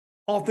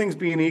all things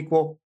being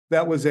equal,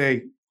 that was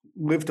a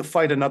live to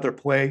fight another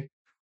play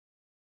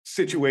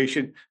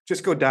situation.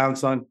 Just go down,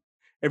 son.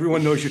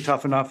 Everyone knows you're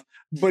tough enough.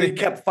 But he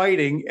kept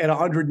fighting at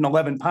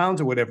 111 pounds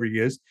or whatever he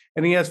is,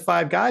 and he has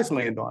 5 guys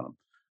land on him.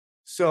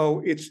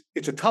 So it's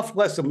a tough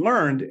lesson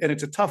learned, and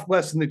it's a tough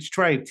lesson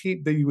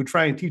that you would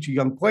try and teach a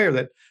young player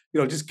that,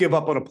 just give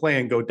up on a play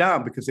and go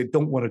down because they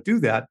don't want to do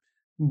that.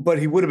 But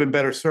he would have been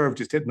better served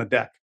just hitting the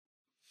deck.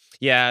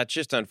 Yeah, it's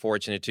just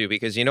unfortunate, too,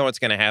 because you know what's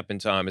going to happen,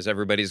 Tom, is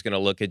everybody's going to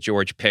look at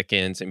George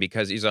Pickens, and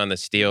because he's on the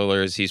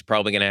Steelers, he's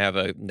probably going to have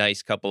a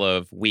nice couple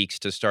of weeks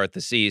to start the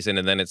season,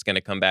 and then it's going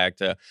to come back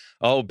to,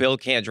 oh, Bill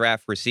can't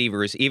draft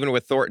receivers, even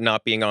with Thornton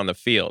not being on the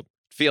field.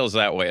 Feels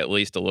that way, at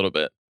least a little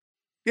bit.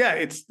 Yeah,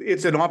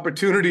 it's an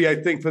opportunity, I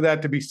think, for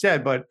that to be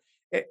said,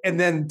 and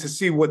then to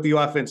see what the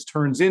offense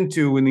turns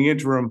into in the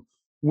interim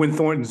when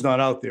Thornton's not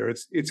out there,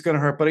 it's going to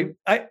hurt. But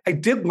I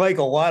did like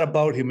a lot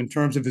about him in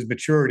terms of his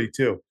maturity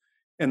too,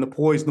 and the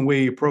poise and the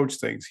way he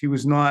approached things. He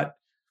was not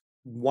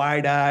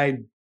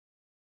wide-eyed,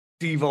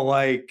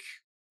 diva-like,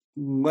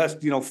 less,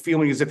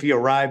 feeling as if he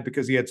arrived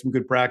because he had some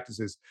good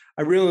practices.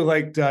 I really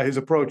liked his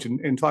approach,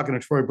 and talking to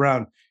Troy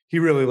Brown, he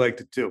really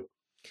liked it too.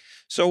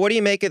 So what do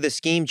you make of the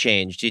scheme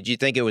change? Did you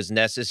think it was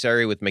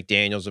necessary with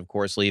McDaniels, of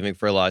course, leaving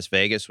for Las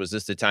Vegas? Was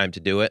this the time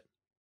to do it?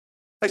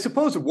 I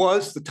suppose it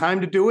was the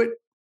time to do it.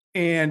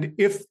 And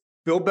if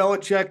Bill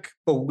Belichick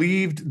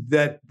believed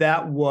that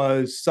that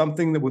was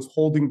something that was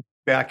holding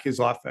back his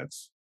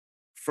offense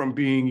from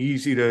being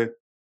easy to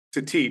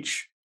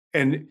teach.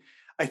 And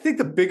I think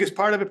the biggest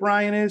part of it,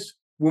 Brian, is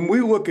when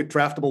we look at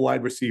draftable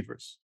wide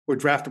receivers or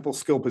draftable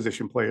skill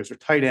position players or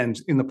tight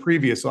ends in the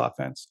previous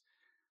offense,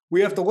 we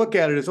have to look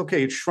at it as,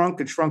 okay, it shrunk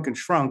and shrunk and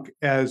shrunk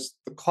as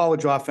the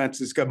college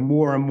offenses got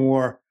more and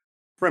more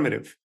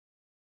primitive.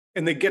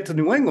 And they get to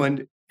New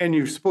England, and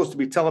you're supposed to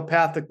be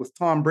telepathic with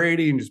Tom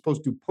Brady, and you're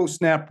supposed to do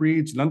post-snap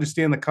reads and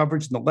understand the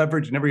coverage and the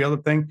leverage and every other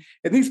thing.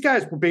 And these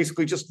guys were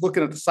basically just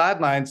looking at the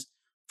sidelines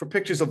for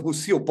pictures of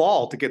Lucille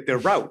Ball to get their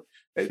route.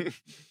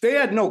 They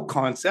had no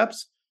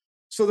concepts.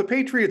 So the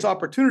Patriots'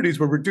 opportunities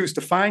were reduced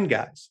to find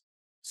guys.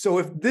 So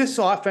if this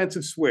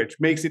offensive switch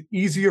makes it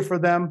easier for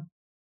them,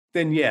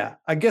 then yeah,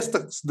 I guess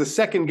the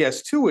second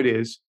guess to it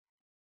is,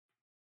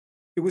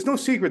 it was no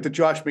secret that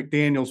Josh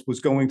McDaniels was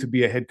going to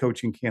be a head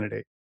coaching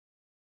candidate.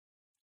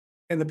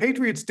 And the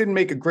Patriots didn't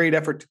make a great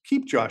effort to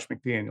keep Josh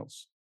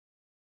McDaniels,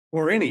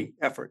 or any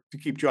effort to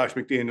keep Josh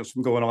McDaniels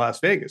from going to Las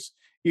Vegas,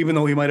 even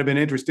though he might have been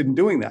interested in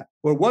doing that,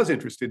 or was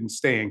interested in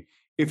staying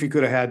if he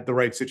could have had the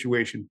right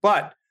situation.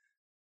 But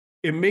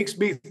it makes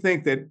me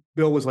think that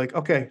Bill was like,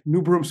 okay,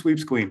 new broom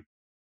sweeps clean.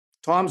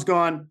 Tom's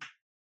gone.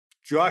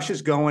 Josh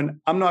is going.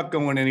 I'm not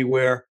going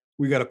anywhere.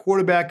 We got a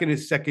quarterback in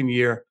his second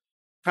year.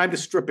 Time to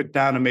strip it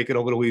down and make it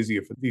a little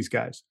easier for these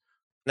guys.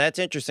 That's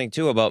interesting,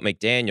 too, about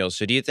McDaniels.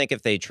 So do you think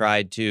if they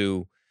tried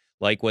to,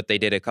 like what they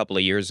did a couple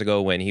of years ago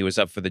when he was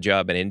up for the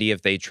job in Indy,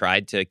 if they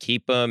tried to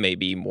keep him,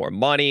 maybe more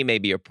money,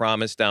 maybe a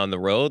promise down the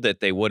road, that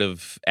they would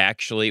have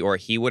actually, or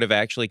he would have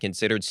actually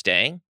considered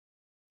staying?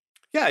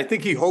 Yeah, I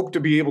think he hoped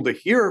to be able to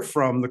hear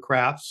from the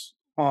Crafts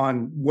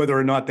on whether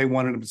or not they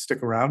wanted him to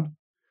stick around.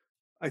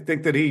 I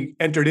think that he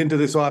entered into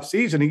this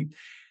offseason.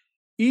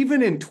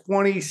 Even in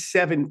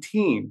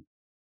 2017,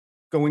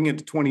 going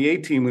into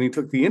 2018, when he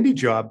took the Indy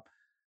job,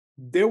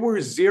 there were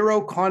zero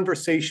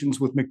conversations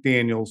with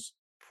McDaniels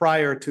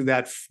prior to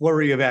that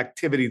flurry of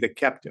activity that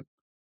kept him.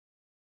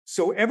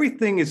 So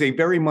everything is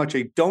very much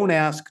a don't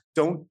ask,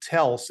 don't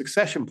tell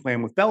succession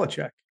plan with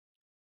Belichick.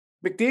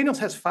 McDaniels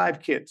has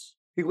 5 kids.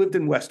 He lived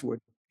in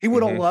Westwood. He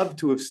would have loved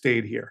to have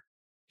stayed here.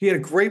 He had a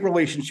great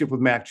relationship with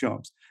Mac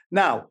Jones.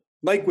 Now,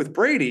 like with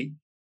Brady,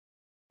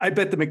 I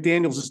bet the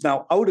McDaniels is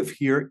now out of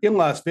here in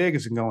Las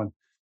Vegas and going,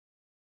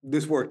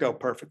 this worked out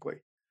perfectly.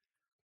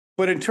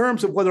 But in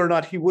terms of whether or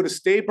not he would have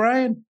stayed,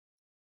 Brian,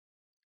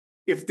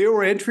 if there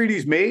were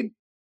entreaties made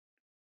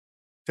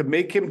to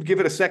make him give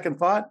it a second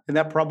thought, and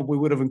that probably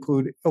would have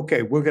included,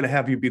 okay, we're going to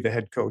have you be the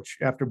head coach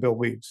after Bill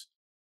leaves,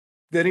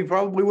 then he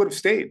probably would have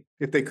stayed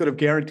if they could have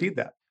guaranteed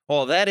that.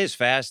 Well, that is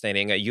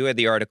fascinating. You had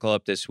the article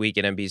up this week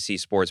at NBC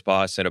Sports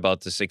Boston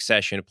about the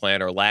succession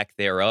plan or lack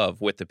thereof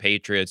with the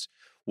Patriots.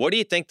 What do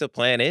you think the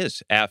plan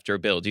is after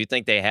Bill? Do you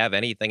think they have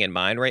anything in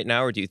mind right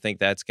now, or do you think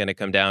that's going to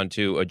come down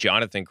to a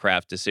Jonathan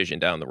Kraft decision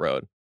down the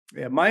road?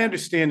 Yeah, my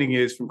understanding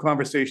is from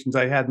conversations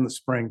I had in the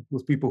spring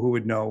with people who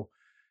would know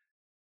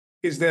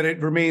is that it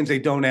remains a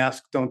don't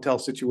ask, don't tell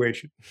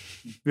situation.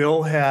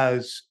 Bill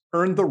has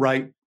earned the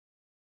right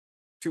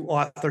to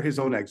author his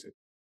own exit.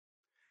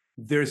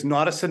 There's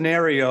not a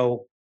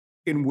scenario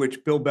in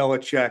which Bill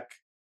Belichick,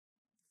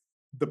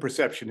 the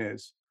perception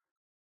is,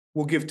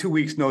 will give 2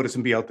 weeks notice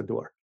and be out the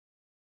door.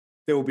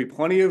 There will be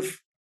plenty of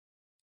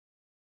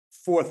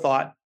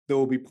forethought. There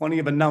will be plenty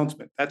of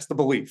announcement. That's the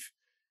belief.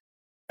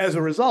 As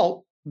a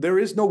result, there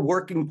is no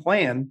working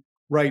plan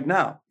right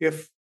now.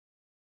 If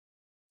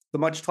the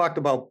much talked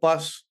about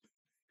bus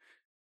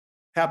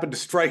happened to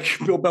strike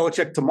Bill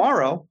Belichick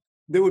tomorrow,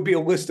 there would be a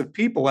list of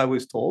people, I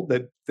was told,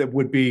 that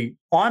would be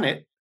on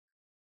it.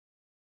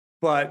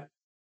 But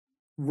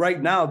right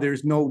now,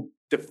 there's no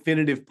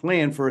definitive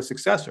plan for a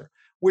successor,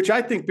 which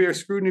I think bears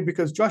scrutiny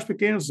because Josh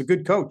McDaniels is a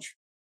good coach.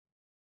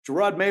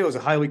 Gerard Mayo is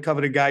a highly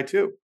coveted guy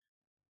too.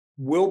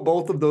 Will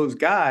both of those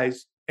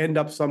guys end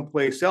up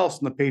someplace else,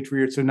 and the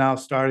Patriots are now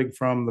starting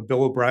from the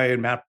Bill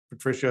O'Brien, Matt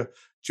Patricia,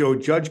 Joe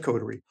Judge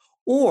coterie?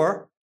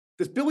 Or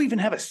does Bill even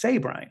have a say,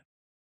 Brian?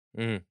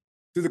 Mm.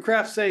 Do the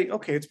Kraft say,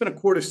 okay, it's been a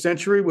quarter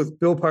century with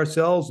Bill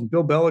Parcells and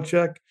Bill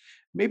Belichick.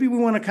 Maybe we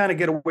want to kind of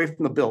get away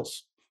from the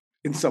Bills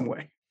in some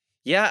way.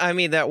 Yeah, I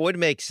mean, that would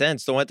make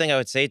sense. The one thing I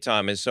would say,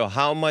 Tom, is so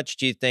how much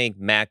do you think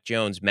Mac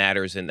Jones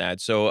matters in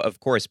that? So, of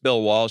course,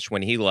 Bill Walsh,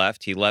 when he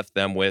left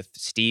them with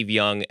Steve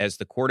Young as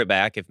the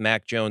quarterback. If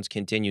Mac Jones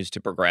continues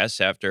to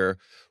progress after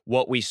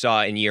what we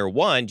saw in year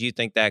one, do you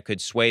think that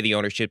could sway the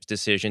ownership's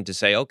decision to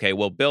say, okay,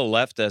 well, Bill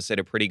left us at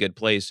a pretty good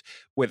place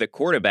with a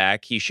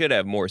quarterback. He should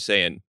have more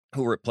say in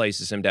who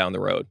replaces him down the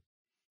road?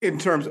 In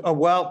terms of,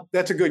 well,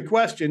 that's a good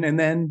question. And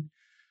then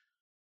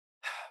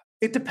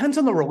it depends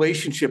on the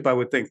relationship, I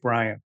would think,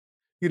 Brian.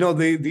 You know,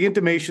 the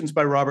intimations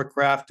by Robert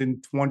Kraft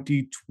in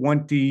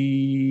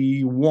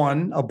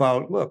 2021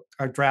 about, look,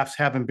 our drafts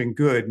haven't been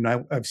good,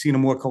 and I've seen a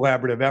more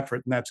collaborative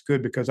effort, and that's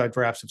good because our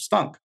drafts have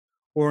stunk.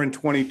 Or in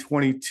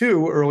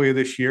 2022, earlier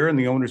this year, in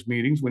the owners'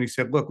 meetings, when he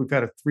said, look, we've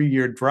had a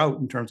 3-year drought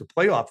in terms of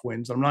playoff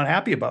wins. I'm not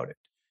happy about it.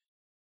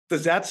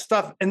 Does that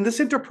stuff, and this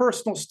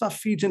interpersonal stuff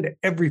feeds into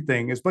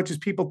everything, as much as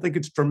people think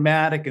it's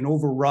dramatic and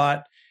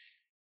overwrought,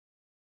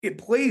 it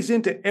plays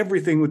into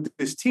everything with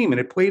this team, and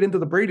it played into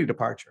the Brady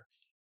departure.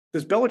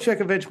 Does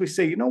Belichick eventually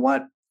say, you know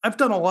what, I've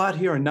done a lot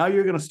here, and now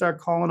you're going to start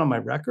calling on my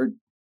record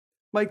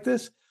like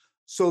this?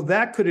 So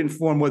that could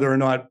inform whether or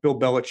not Bill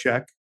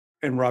Belichick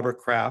and Robert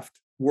Kraft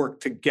work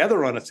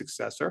together on a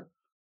successor,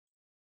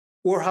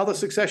 or how the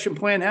succession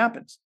plan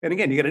happens. And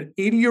again, you got an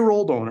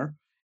 80-year-old owner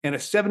and a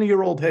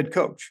 70-year-old head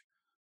coach.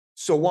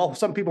 So while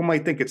some people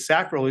might think it's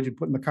sacrilege and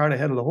putting the cart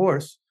ahead of the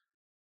horse,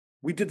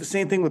 we did the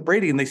same thing with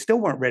Brady, and they still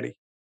weren't ready.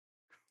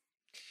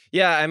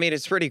 Yeah, I mean,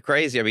 it's pretty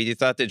crazy. I mean, you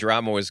thought the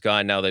drama was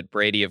gone now that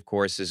Brady, of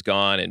course, is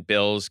gone and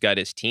Bill's got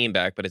his team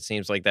back, but it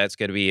seems like that's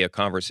going to be a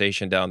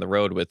conversation down the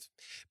road with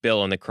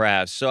Bill and the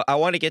Crafts. So I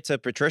want to get to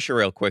Patricia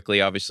real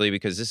quickly, obviously,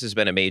 because this has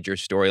been a major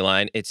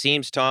storyline. It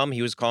seems, Tom,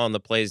 he was calling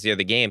the plays the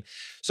other game.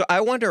 So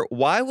I wonder,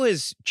 why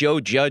was Joe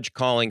Judge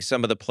calling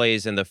some of the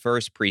plays in the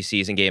first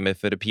preseason game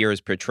if it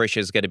appears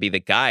Patricia's going to be the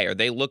guy? Are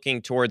they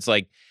looking towards,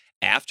 like,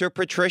 after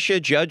Patricia,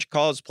 Judge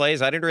calls plays?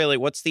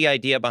 What's the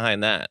idea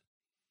behind that?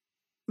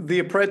 The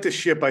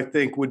apprenticeship, I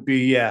think, would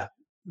be, that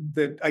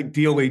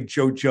ideally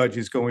Joe Judge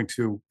is going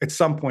to, at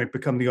some point,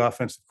 become the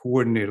offensive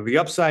coordinator. The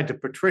upside to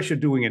Patricia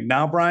doing it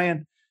now,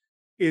 Brian,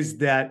 is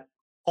that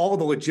all of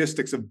the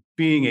logistics of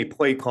being a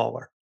play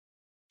caller,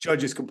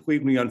 Judge is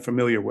completely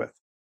unfamiliar with.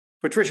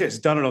 Patricia has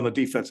done it on the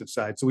defensive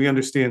side, so he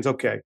understands,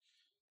 okay,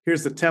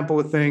 here's the tempo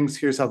of things,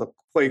 here's how the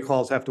play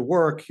calls have to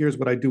work, here's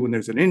what I do when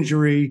there's an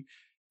injury.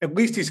 At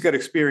least he's got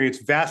experience,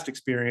 vast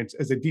experience,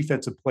 as a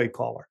defensive play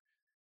caller.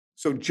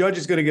 So Judge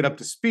is going to get up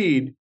to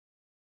speed,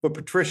 but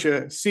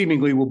Patricia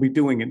seemingly will be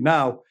doing it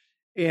now.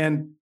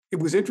 And it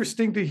was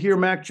interesting to hear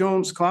Mac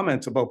Jones'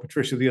 comments about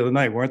Patricia the other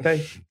night, weren't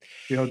they?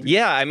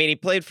 Yeah, I mean, he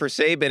played for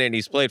Saban and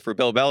he's played for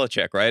Bill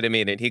Belichick, right? I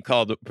mean, and he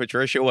called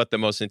Patricia one of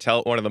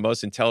the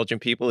most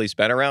intelligent people he's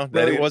been around.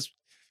 Brilliant. That it was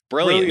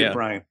brilliant, yeah.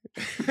 Brian.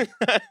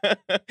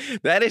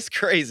 That is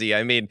crazy.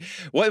 I mean,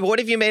 what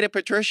have you made of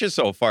Patricia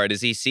so far? Does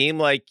he seem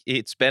like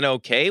it's been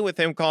okay with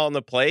him calling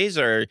the plays,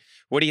 or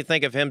what do you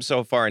think of him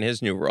so far in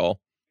his new role?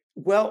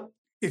 Well,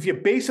 if you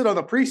base it on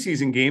the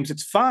preseason games,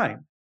 it's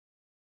fine.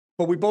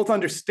 But we both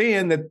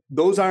understand that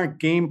those aren't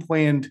game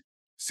planned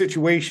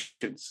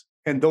situations,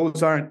 and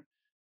those aren't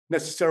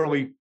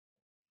necessarily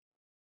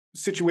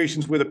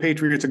situations where the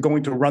Patriots are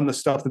going to run the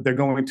stuff that they're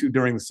going to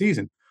during the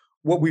season.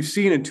 What we've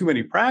seen in too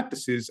many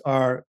practices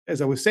are, as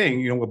I was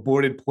saying,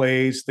 aborted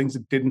plays, things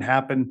that didn't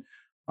happen,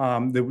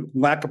 the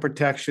lack of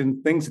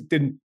protection, things that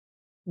didn't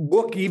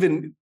look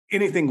even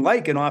anything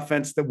like an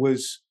offense that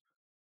was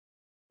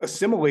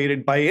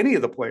assimilated by any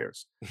of the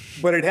players,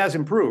 but it has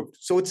improved.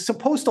 So it's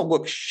supposed to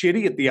look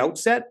shitty at the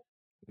outset.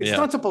 It's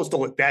not supposed to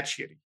look that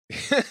shitty.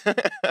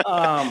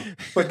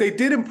 But they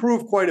did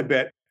improve quite a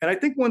bit. And I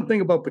think one thing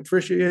about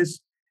Patricia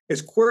is,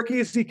 as quirky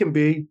as he can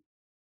be,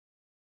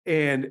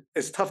 and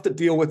as tough to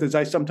deal with as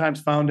I sometimes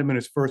found him in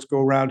his first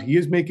go-around, he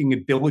is making a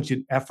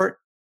diligent effort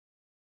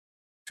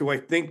to, I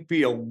think,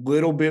 be a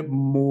little bit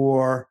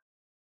more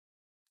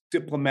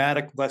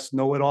diplomatic, less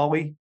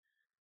know-it-all-y.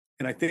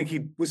 And I think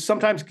he was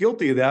sometimes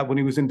guilty of that when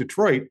he was in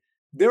Detroit.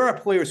 There are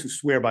players who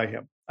swear by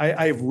him.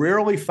 I have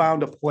rarely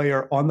found a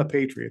player on the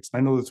Patriots.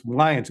 I know there's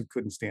Lions who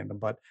couldn't stand him,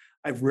 but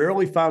I've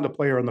rarely found a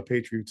player on the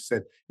Patriots who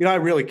said, I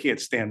really can't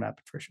stand Matt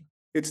Patricia.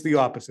 It's the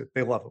opposite.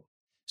 They love him.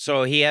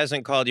 So he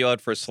hasn't called you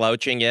out for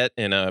slouching yet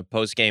in a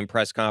post-game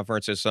press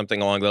conference or something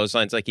along those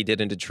lines like he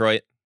did in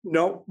Detroit?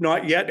 No,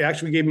 not yet. He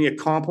actually gave me a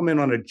compliment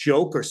on a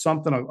joke or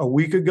something a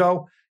week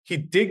ago. He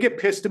did get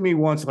pissed at me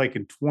once, like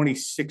in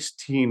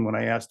 2016, when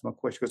I asked him a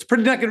question. It's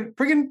pretty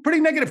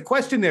negative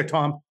question there,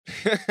 Tom.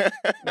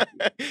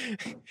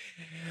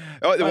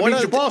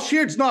 Jabal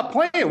Sheard's not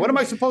playing. What am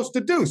I supposed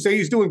to do? Say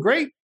he's doing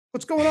great?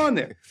 What's going on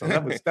there? So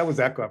that was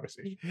that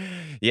conversation.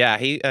 Yeah,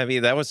 I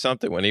mean, that was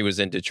something when he was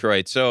in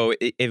Detroit. So,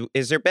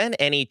 is there been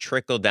any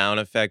trickle down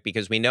effect?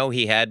 Because we know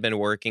he had been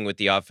working with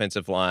the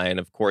offensive line.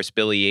 Of course,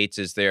 Billy Yates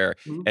is there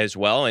Mhm. as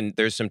well, and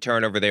there's some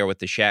turnover there with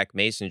the Shaq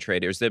Mason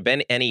trade. Has there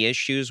been any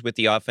issues with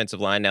the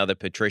offensive line now that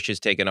Patricia's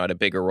taken on a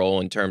bigger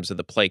role in terms of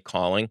the play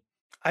calling?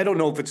 I don't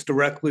know if it's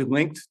directly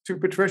linked to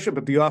Patricia,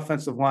 but the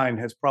offensive line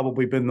has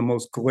probably been the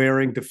most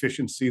glaring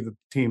deficiency that the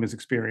team is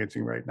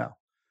experiencing right now.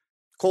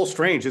 Cole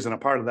Strange isn't a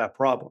part of that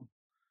problem.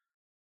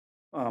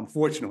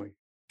 Fortunately,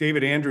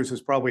 David Andrews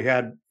has probably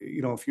had,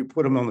 if you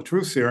put him on the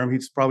truth serum,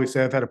 he'd probably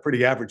say, I've had a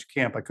pretty average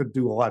camp. I could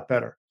do a lot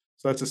better.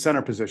 So that's a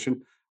center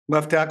position.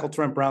 Left tackle,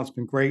 Trent Brown's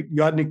been great.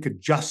 Yodny could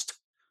just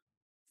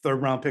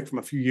third round pick from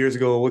a few years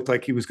ago. It looked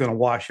like he was going to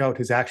wash out,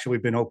 has actually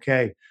been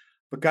okay.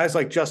 But guys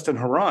like Justin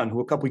Curran, who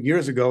a couple of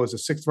years ago as a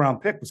sixth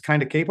round pick was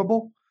kind of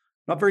capable,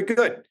 not very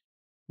good.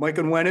 Mike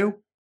Onwenu,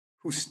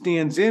 who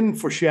stands in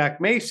for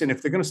Shaq Mason,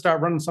 if they're going to start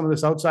running some of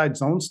this outside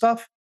zone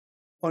stuff,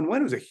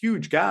 Onwenu's a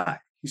huge guy.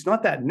 He's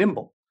not that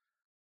nimble.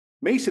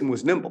 Mason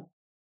was nimble.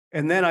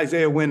 And then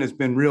Isaiah Wynn has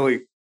been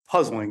really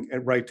puzzling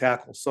at right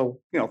tackle.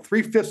 So,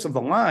 3/5 of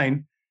the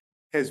line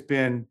has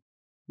been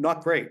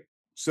not great.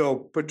 So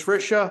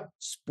Patricia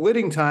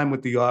splitting time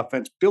with the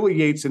offense. Billy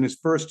Yates in his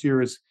first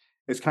year is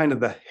kind of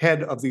the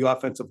head of the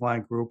offensive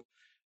line group.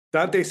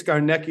 Dante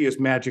Scarnecchia's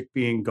magic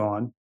being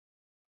gone.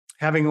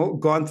 Having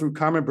gone through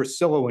Carmen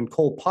Brasillo and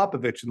Cole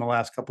Popovich in the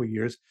last couple of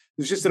years,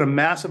 there's just a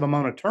massive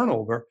amount of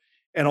turnover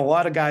and a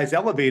lot of guys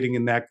elevating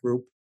in that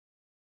group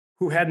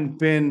who hadn't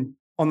been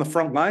on the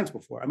front lines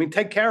before. I mean,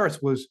 Ted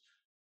Karras was,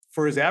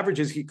 for as average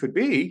as he could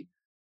be,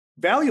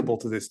 valuable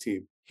to this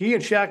team. He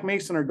and Shaq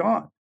Mason are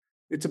gone.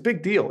 It's a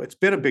big deal. It's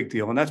been a big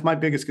deal, and that's my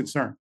biggest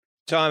concern.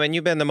 Tom, and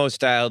you've been the most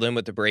dialed in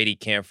with the Brady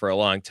camp for a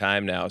long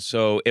time now.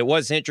 So it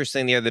was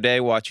interesting the other day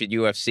watching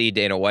UFC.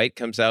 Dana White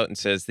comes out and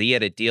says that he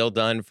had a deal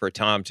done for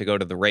Tom to go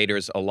to the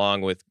Raiders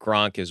along with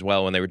Gronk as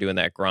well when they were doing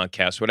that Gronk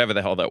cast, whatever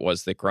the hell that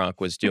was that Gronk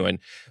was doing.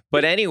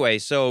 But anyway,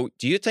 so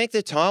do you think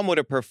that Tom would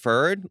have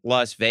preferred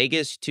Las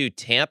Vegas to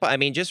Tampa? I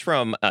mean, just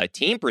from a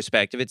team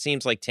perspective, it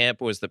seems like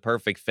Tampa was the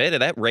perfect fit.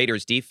 And that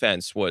Raiders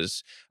defense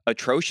was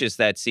atrocious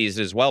that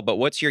season as well. But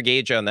what's your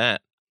gauge on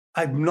that?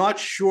 I'm not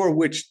sure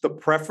which the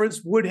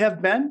preference would have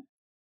been,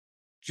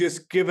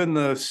 just given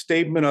the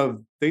statement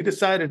of they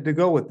decided to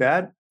go with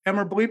that.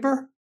 Emmer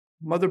Bleeper,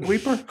 Mother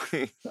Bleeper.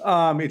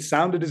 It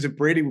sounded as if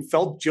Brady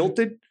felt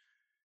jilted,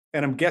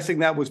 and I'm guessing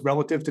that was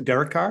relative to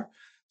Derek Carr.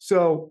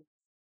 So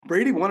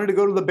Brady wanted to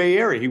go to the Bay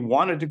Area. He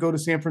wanted to go to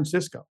San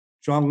Francisco.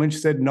 John Lynch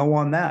said no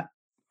on that.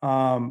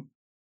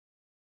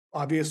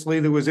 Obviously,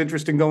 there was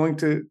interest in going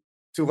to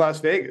Las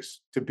Vegas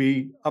to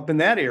be up in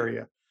that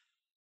area.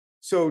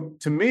 So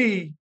to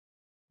me,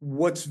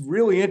 what's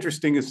really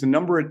interesting is the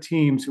number of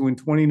teams who in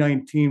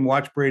 2019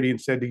 watched Brady and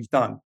said he's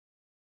done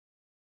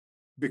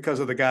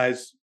because of the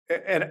guys.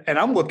 And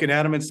I'm looking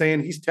at him and saying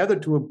he's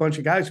tethered to a bunch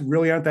of guys who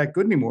really aren't that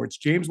good anymore. It's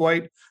James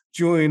White,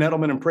 Julian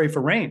Edelman, and Pray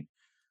for Rain.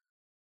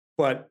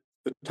 But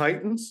the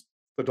Titans,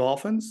 the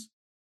Dolphins,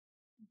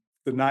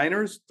 the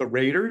Niners, the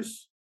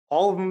Raiders,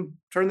 all of them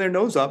turn their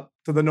nose up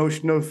to the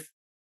notion of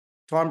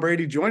Tom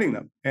Brady joining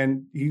them.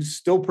 And he's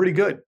still pretty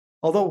good.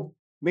 Although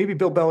maybe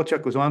Bill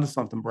Belichick was onto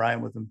something,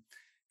 Brian, with him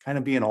kind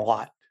of being a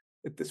lot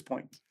at this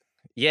point.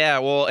 Yeah,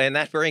 well, and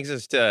that brings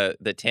us to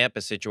the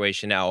Tampa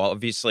situation now.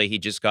 Obviously, he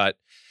just got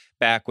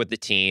back with the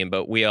team,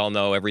 but we all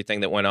know everything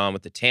that went on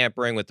with the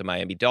tampering with the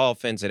Miami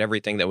Dolphins and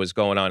everything that was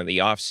going on in the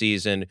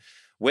offseason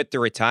with the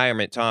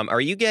retirement. Tom,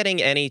 are you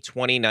getting any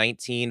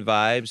 2019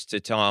 vibes to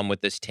Tom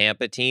with this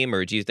Tampa team,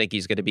 or do you think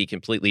he's going to be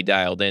completely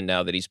dialed in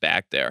now that he's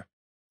back there?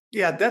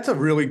 Yeah, that's a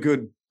really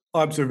good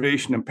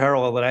observation and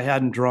parallel that I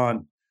hadn't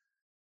drawn.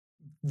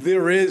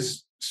 There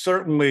is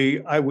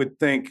certainly, I would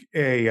think,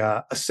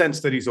 a sense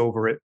that he's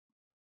over it.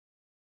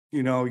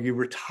 You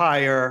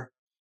retire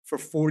for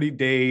 40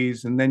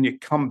 days and then you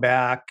come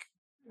back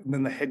and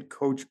then the head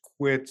coach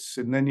quits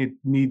and then you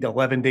need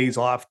 11 days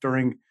off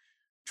during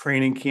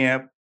training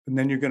camp. And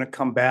then you're going to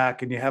come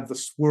back and you have the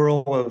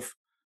swirl of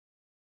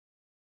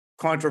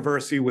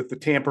controversy with the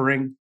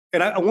tampering.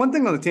 And one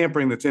thing on the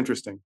tampering that's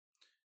interesting,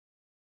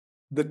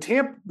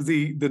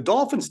 the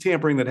Dolphins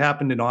tampering that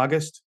happened in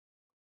August,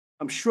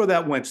 I'm sure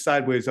that went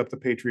sideways up the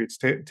Patriots'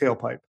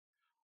 tailpipe.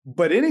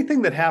 But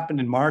anything that happened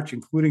in March,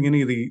 including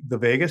any of the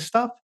Vegas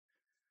stuff,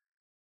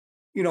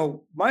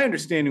 my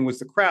understanding was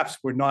the Crafts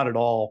were not at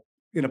all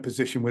in a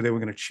position where they were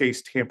going to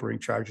chase tampering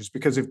charges,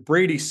 because if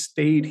Brady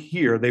stayed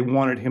here, they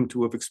wanted him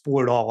to have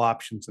explored all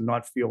options and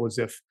not feel as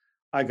if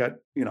I got,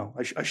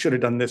 I should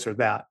have done this or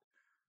that.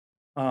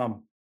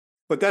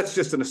 But that's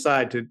just an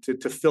aside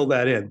to fill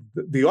that in.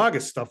 The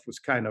August stuff was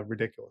kind of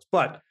ridiculous.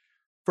 But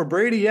for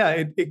Brady,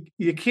 yeah,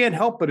 you can't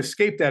help but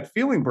escape that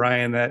feeling,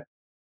 Brian, that,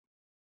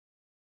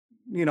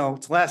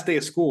 it's the last day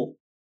of school.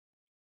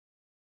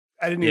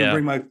 I didn't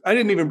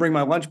even bring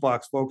my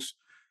lunchbox, folks.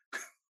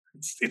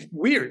 It's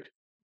weird.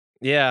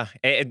 Yeah.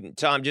 And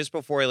Tom, just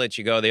before I let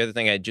you go, the other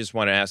thing I just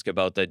want to ask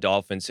about the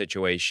Dolphin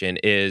situation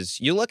is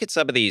you look at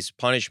some of these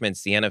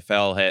punishments the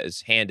NFL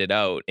has handed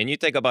out, and you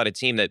think about a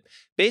team that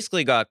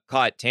basically got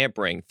caught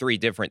tampering 3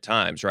 different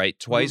times, right?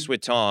 Twice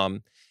with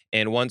Tom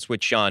and once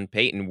with Sean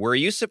Payton. Were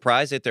you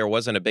surprised that there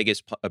wasn't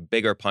a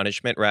bigger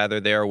punishment rather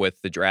there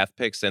with the draft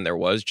picks than there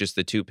was just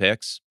the 2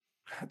 picks?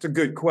 That's a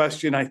good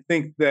question. I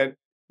think that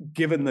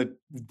given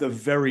the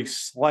very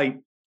slight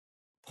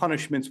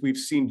punishments we've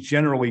seen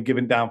generally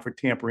given down for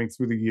tampering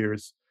through the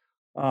years,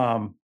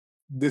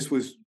 this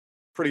was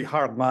pretty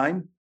hard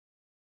line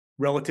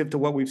relative to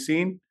what we've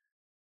seen.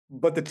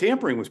 But the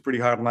tampering was pretty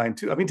hard line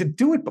too. I mean, to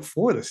do it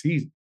before the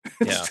season,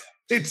 Yeah.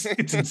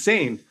 it's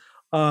insane.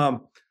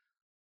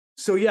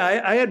 So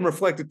yeah, I hadn't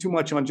reflected too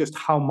much on just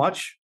how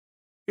much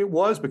it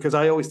was because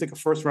I always think a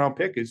first round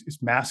pick is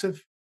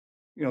massive.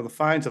 You know, the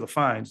fines are the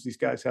fines. These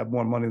guys have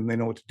more money than they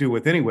know what to do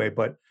with anyway.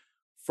 But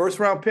first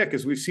round pick,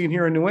 as we've seen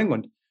here in New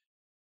England,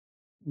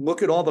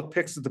 look at all the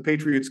picks that the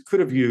Patriots could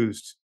have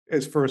used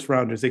as first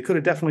rounders. They could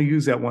have definitely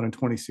used that one in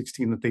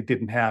 2016 that they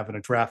didn't have in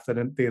a draft that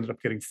they ended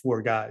up getting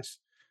 4 guys.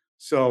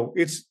 So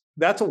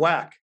that's a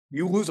whack.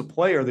 You lose a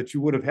player that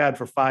you would have had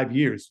for 5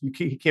 years.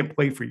 He can't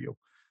play for you.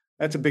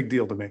 That's a big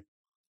deal to me.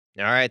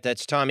 All right.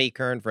 That's Tom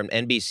Curran from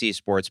NBC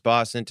Sports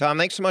Boston. Tom,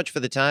 thanks so much for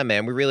the time,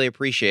 man. We really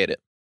appreciate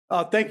it.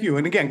 Thank you.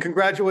 And again,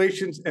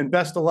 congratulations and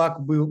best of luck.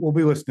 We'll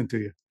be listening to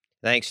you.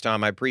 Thanks,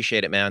 Tom. I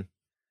appreciate it, man.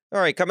 All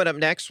right, coming up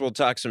next, we'll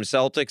talk some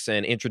Celtics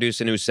and introduce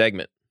a new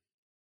segment.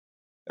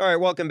 All right,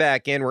 welcome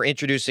back in. We're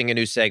introducing a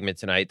new segment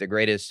tonight, the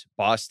greatest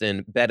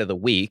Boston bet of the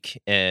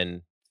week.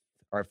 And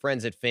our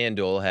friends at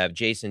FanDuel have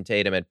Jason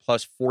Tatum at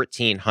plus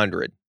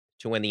 1,400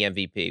 to win the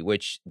MVP,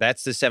 which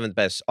that's the 7th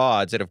best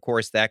odds. And of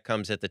course, that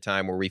comes at the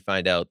time where we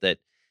find out that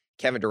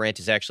Kevin Durant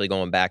is actually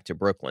going back to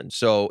Brooklyn.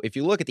 So if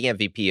you look at the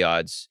MVP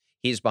odds,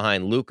 he's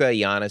behind Luka,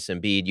 Giannis,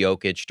 Embiid,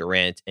 Jokic,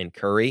 Durant, and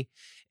Curry.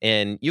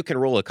 And you can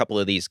rule a couple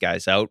of these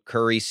guys out.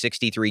 Curry,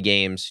 63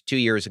 games 2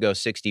 years ago,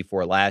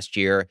 64 last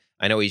year.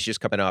 I know he's just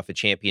coming off a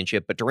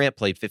championship, but Durant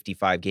played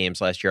 55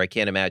 games last year. I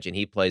can't imagine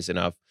he plays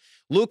enough.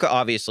 Luka,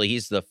 obviously,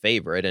 he's the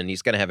favorite, and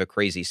he's going to have a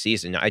crazy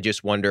season. I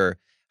just wonder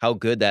how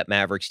good that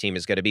Mavericks team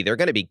is going to be. They're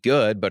going to be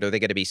good, but are they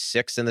going to be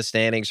 6th in the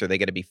standings? Or are they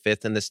going to be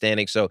 5th in the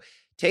standings? So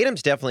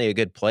Tatum's definitely a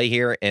good play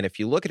here. And if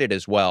you look at it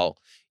as well,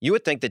 you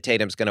would think that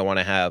Tatum's going to want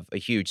to have a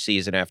huge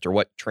season after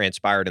what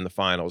transpired in the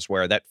finals,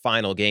 where that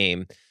final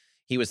game,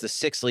 he was the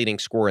 6th leading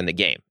scorer in the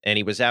game, and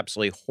he was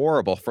absolutely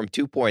horrible from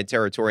 2-point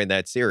territory in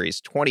that series,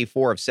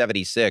 24 of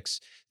 76,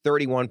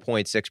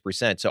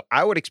 31.6%. So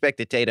I would expect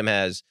that Tatum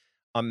has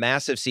a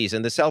massive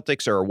season. The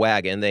Celtics are a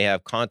wagon. They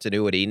have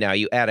continuity. Now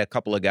you add a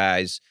couple of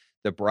guys,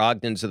 the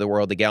Brogdons of the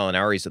world, the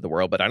Gallinaris of the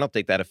world, but I don't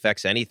think that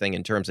affects anything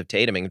in terms of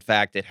Tatum. In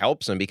fact, it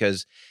helps him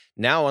because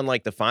now,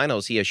 unlike the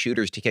finals, he has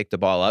shooters to kick the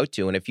ball out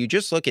to. And if you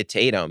just look at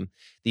Tatum,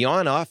 the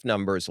on-off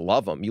numbers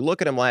love him. You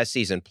look at him last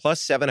season, plus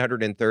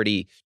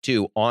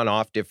 732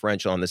 on-off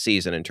differential on the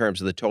season in terms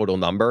of the total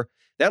number.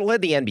 That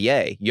led the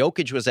NBA.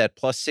 Jokic was at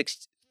plus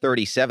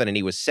 637, and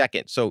he was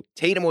 2nd. So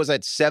Tatum was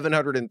at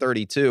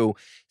 732.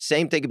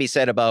 Same thing could be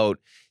said about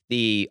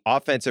the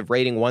offensive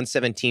rating,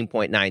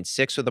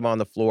 117.96 with him on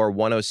the floor,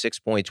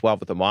 106.12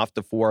 with him off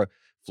the floor,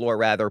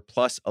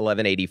 plus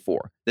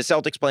 1184. The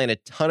Celtics playing a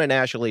ton of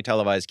nationally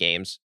televised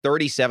games,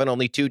 37.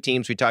 Only 2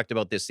 teams, we talked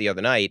about this the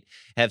other night,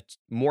 have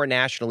more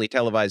nationally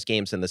televised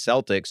games than the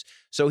Celtics.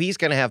 So he's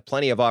going to have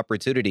plenty of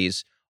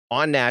opportunities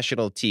on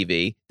national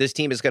TV. This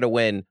team is going to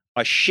win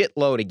a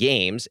shitload of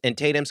games, and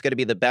Tatum's going to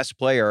be the best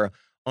player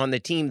on the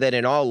team that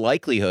in all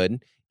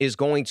likelihood is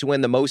going to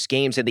win the most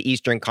games in the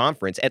Eastern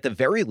Conference, at the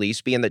very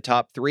least be in the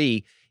top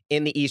 3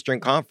 in the Eastern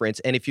Conference.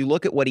 And if you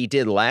look at what he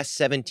did last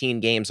 17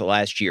 games of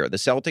last year, the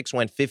Celtics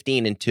went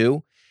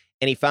 15-2,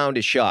 and he found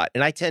his shot.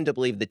 And I tend to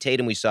believe the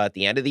Tatum we saw at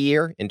the end of the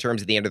year, in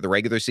terms of the end of the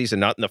regular season,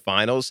 not in the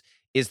finals,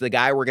 is the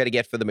guy we're going to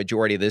get for the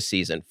majority of this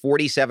season.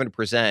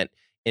 47%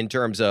 in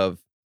terms of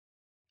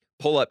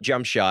pull-up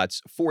jump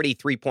shots,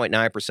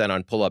 43.9%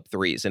 on pull-up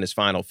threes in his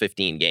final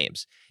 15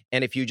 games.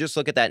 And if you just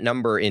look at that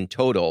number in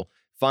total,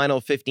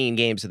 final 15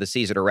 games of the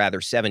season, or rather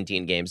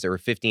 17 games, they were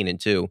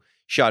 15-2,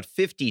 shot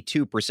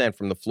 52%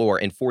 from the floor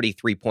and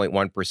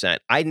 43.1%.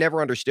 I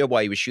never understood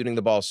why he was shooting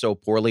the ball so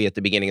poorly at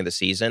the beginning of the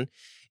season.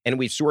 And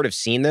we've sort of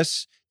seen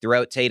this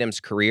throughout Tatum's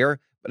career.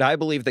 But I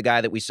believe the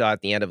guy that we saw at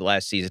the end of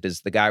last season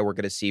is the guy we're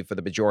going to see for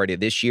the majority of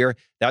this year.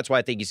 That's why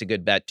I think he's a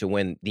good bet to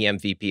win the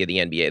MVP of the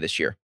NBA this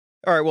year.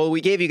 All right, well,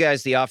 we gave you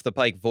guys the Off the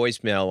Pike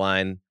voicemail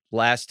line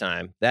last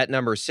time. That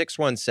number is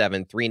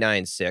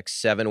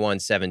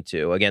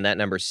 617-396-7172. Again, that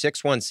number is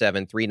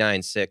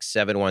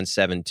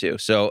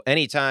 617-396-7172. So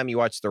anytime you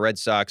watch the Red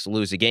Sox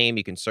lose a game,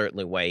 you can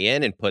certainly weigh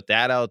in and put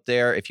that out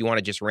there. If you want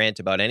to just rant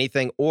about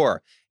anything,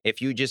 or if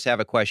you just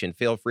have a question,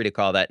 feel free to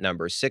call that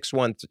number,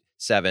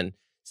 617-396-7172.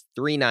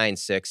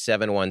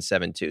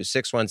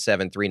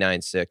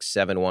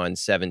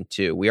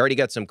 617-396-7172. We already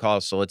got some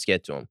calls, so let's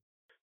get to them.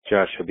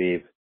 Josh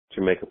Habib,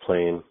 Jamaica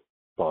Plain,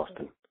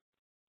 Boston.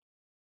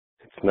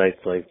 It's nights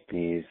like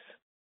these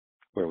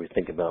where we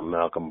think about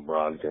Malcolm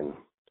Brogdon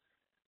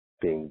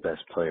being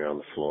best player on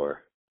the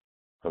floor.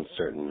 on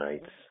certain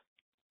nights.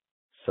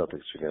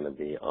 Celtics are going to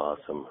be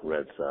awesome.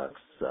 Red Sox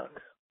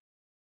suck.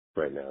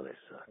 Right now they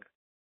suck.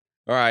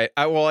 All right.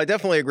 I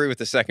definitely agree with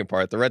the second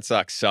part. The Red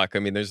Sox suck. I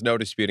mean, there's no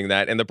disputing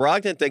that. And the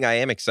Brogdon thing I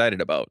am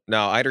excited about.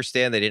 Now, I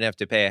understand they didn't have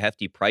to pay a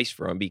hefty price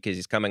for him because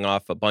he's coming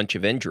off a bunch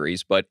of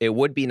injuries, but it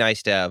would be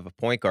nice to have a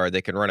point guard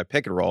that can run a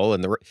pick and roll.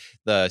 And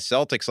the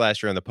Celtics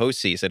last year in the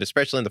postseason,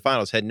 especially in the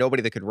finals, had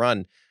nobody that could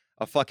run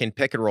a fucking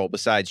pick and roll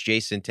besides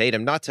Jason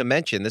Tatum. Not to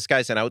mention, this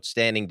guy's an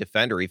outstanding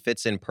defender. He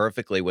fits in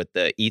perfectly with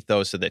the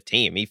ethos of the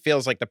team. He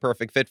feels like the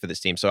perfect fit for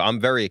this team. So I'm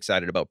very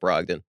excited about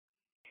Brogdon.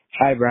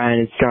 Hi, Brian.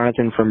 It's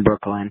Jonathan from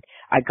Brooklyn.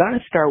 I got to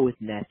start with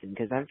Nesson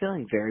because I'm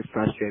feeling very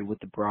frustrated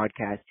with the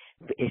broadcast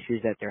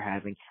issues that they're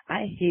having.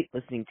 I hate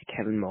listening to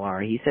Kevin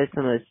Millar. He says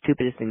some of the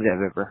stupidest things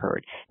I've ever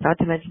heard. Not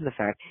to mention the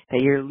fact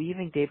that you're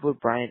leaving David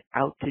Bryant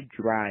out to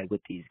dry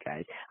with these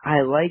guys. I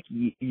like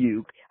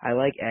Uke. I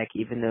like Eck,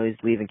 even though he's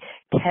leaving.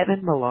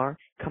 Kevin Millar,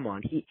 come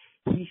on. He's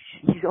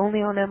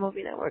only on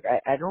MLB Network.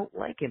 I don't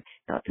like him.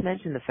 Not to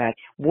mention the fact,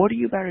 what are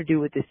you about to do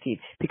with this team?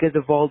 Because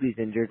Evaldi's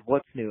injured.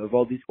 What's new?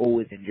 Evaldi's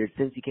always injured.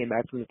 Since he came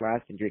back from his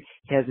last injury,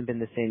 he hasn't been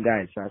the same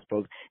guy. His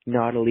fastball's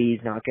not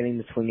elite. Not getting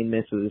the swing and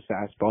miss with his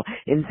fastball.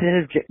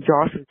 Instead of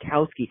Josh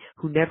Winkowski,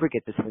 who never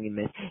gets a swing and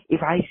miss,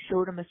 if I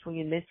showed him a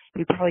swing and miss,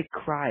 he'd probably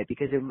cry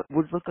because it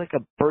would look like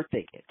a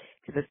birthday gift.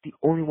 Because that's the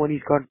only one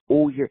he's gotten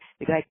all year.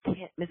 The guy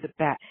can't miss a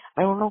bat.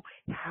 I don't know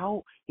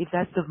if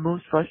that's the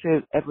most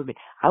frustrated I've ever been.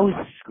 I was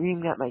screaming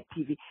at my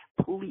TV,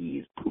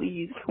 please,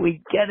 can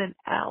we get an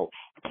out?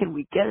 Can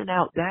we get an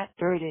out? That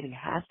third inning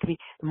has to be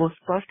the most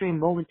frustrating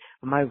moment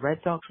of my Red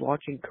Sox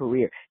watching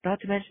career. Not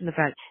to mention the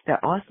fact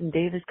that Austin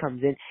Davis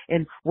comes in,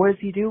 and what does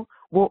he do?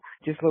 Well,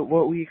 just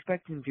what we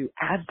expect him to do,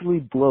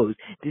 absolutely blows.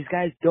 These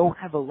guys don't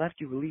have a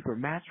lefty reliever.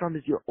 Matt Strom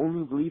is your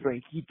only reliever,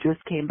 and he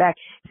just came back.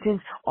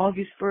 Since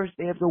August 1st,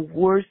 they have the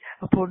worst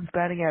opponent's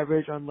batting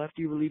average on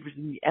lefty relievers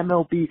in the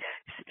MLB.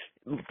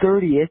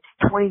 30th,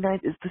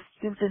 29th is the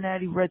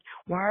Cincinnati Reds.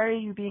 Why are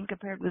you being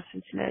compared with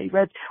the Cincinnati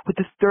Reds with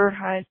the third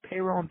highest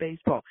payroll in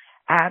baseball?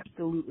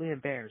 Absolutely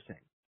embarrassing.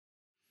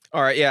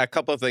 All right. Yeah. A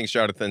couple of things,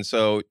 Jonathan.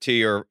 So to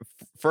your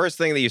first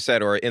thing that you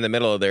said, or in the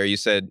middle of there, you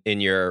said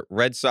in your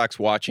Red Sox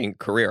watching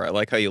career. I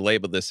like how you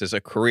labeled this as a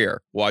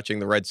career watching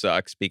the Red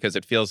Sox because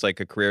it feels like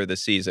a career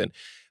this season.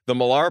 The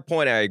Millar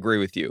point, I agree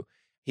with you.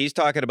 He's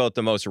talking about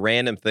the most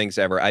random things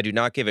ever. I do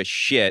not give a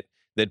shit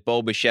that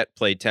Bo Bichette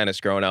played tennis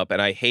growing up,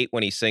 and I hate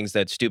when he sings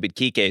that stupid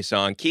Kike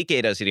song.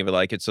 Kike doesn't even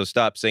like it, so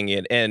stop singing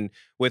it. And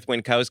with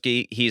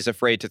Winkowski, he's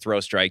afraid to throw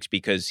strikes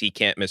because he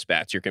can't miss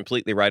bats. You're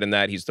completely right in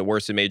that. He's the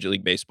worst in Major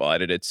League Baseball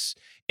at it. It's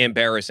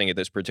embarrassing at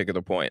this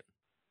particular point.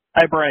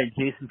 Hi, Brian.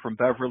 Jason from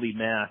Beverly,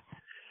 Mass.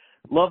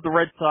 Love the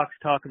Red Sox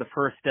talk of the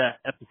first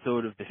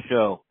episode of the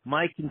show.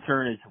 My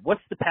concern is,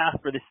 what's the path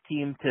for this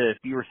team to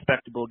be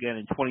respectable again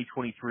in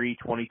 2023,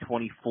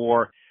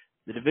 2024?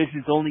 The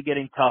division's only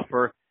getting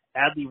tougher.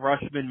 Adley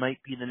Rutschman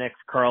might be the next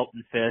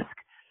Carlton Fisk.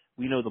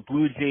 We know the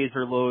Blue Jays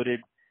are loaded.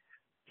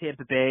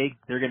 Tampa Bay,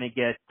 they're going to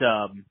get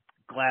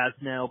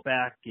Glasnow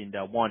back and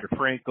Wander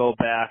Franco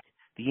back.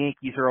 The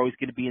Yankees are always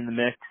going to be in the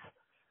mix.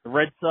 The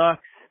Red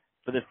Sox,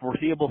 for the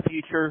foreseeable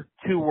future,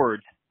 2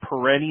 words,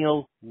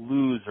 perennial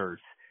losers.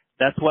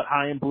 That's what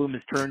Chaim Bloom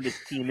has turned his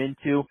team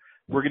into.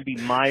 We're going to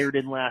be mired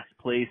in last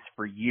place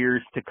for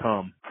years to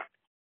come.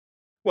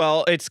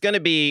 Well, it's going to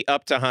be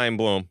up to Chaim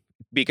Bloom,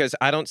 because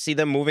I don't see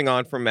them moving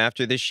on from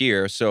after this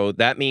year. So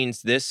that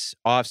means this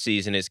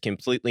offseason is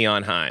completely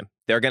on Chaim.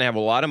 They're going to have a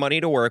lot of money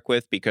to work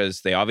with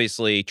because they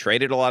obviously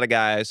traded a lot of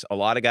guys. A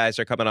lot of guys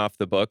are coming off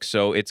the book.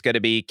 So it's going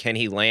to be, can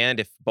he land?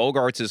 If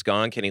Bogarts is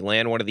gone, can he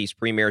land one of these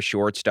premier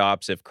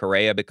shortstops? If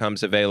Correa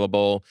becomes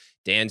available,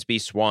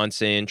 Dansby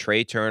Swanson,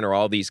 Trey Turner,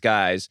 all these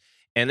guys.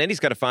 And then he's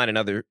got to find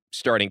another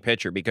starting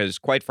pitcher because,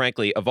 quite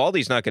frankly,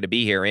 Evaldi's not going to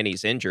be here and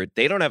he's injured.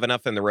 They don't have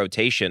enough in the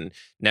rotation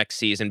next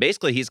season.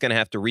 Basically, he's going to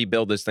have to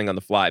rebuild this thing on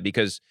the fly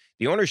because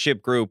the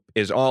ownership group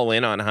is all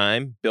in on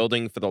Chaim,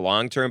 building for the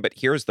long term. But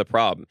here's the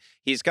problem.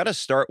 He's got to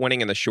start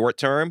winning in the short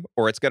term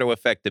or it's going to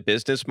affect the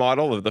business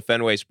model of the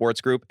Fenway Sports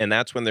Group, and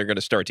that's when they're going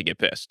to start to get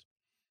pissed.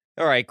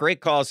 All right,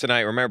 great calls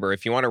tonight. Remember,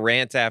 if you want to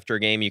rant after a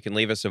game, you can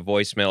leave us a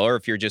voicemail, or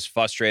if you're just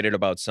frustrated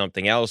about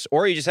something else,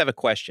 or you just have a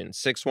question,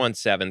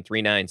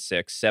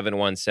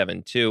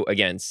 617-396-7172.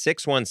 Again,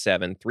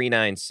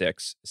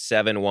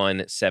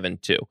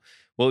 617-396-7172.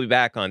 We'll be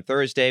back on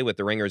Thursday with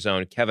the Ringer's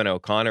own Kevin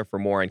O'Connor for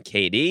more on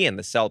KD and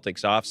the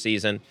Celtics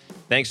offseason.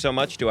 Thanks so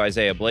much to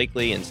Isaiah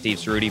Blakely and Steve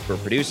Cerruti for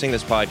producing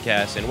this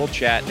podcast, and we'll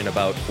chat in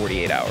about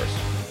 48 hours.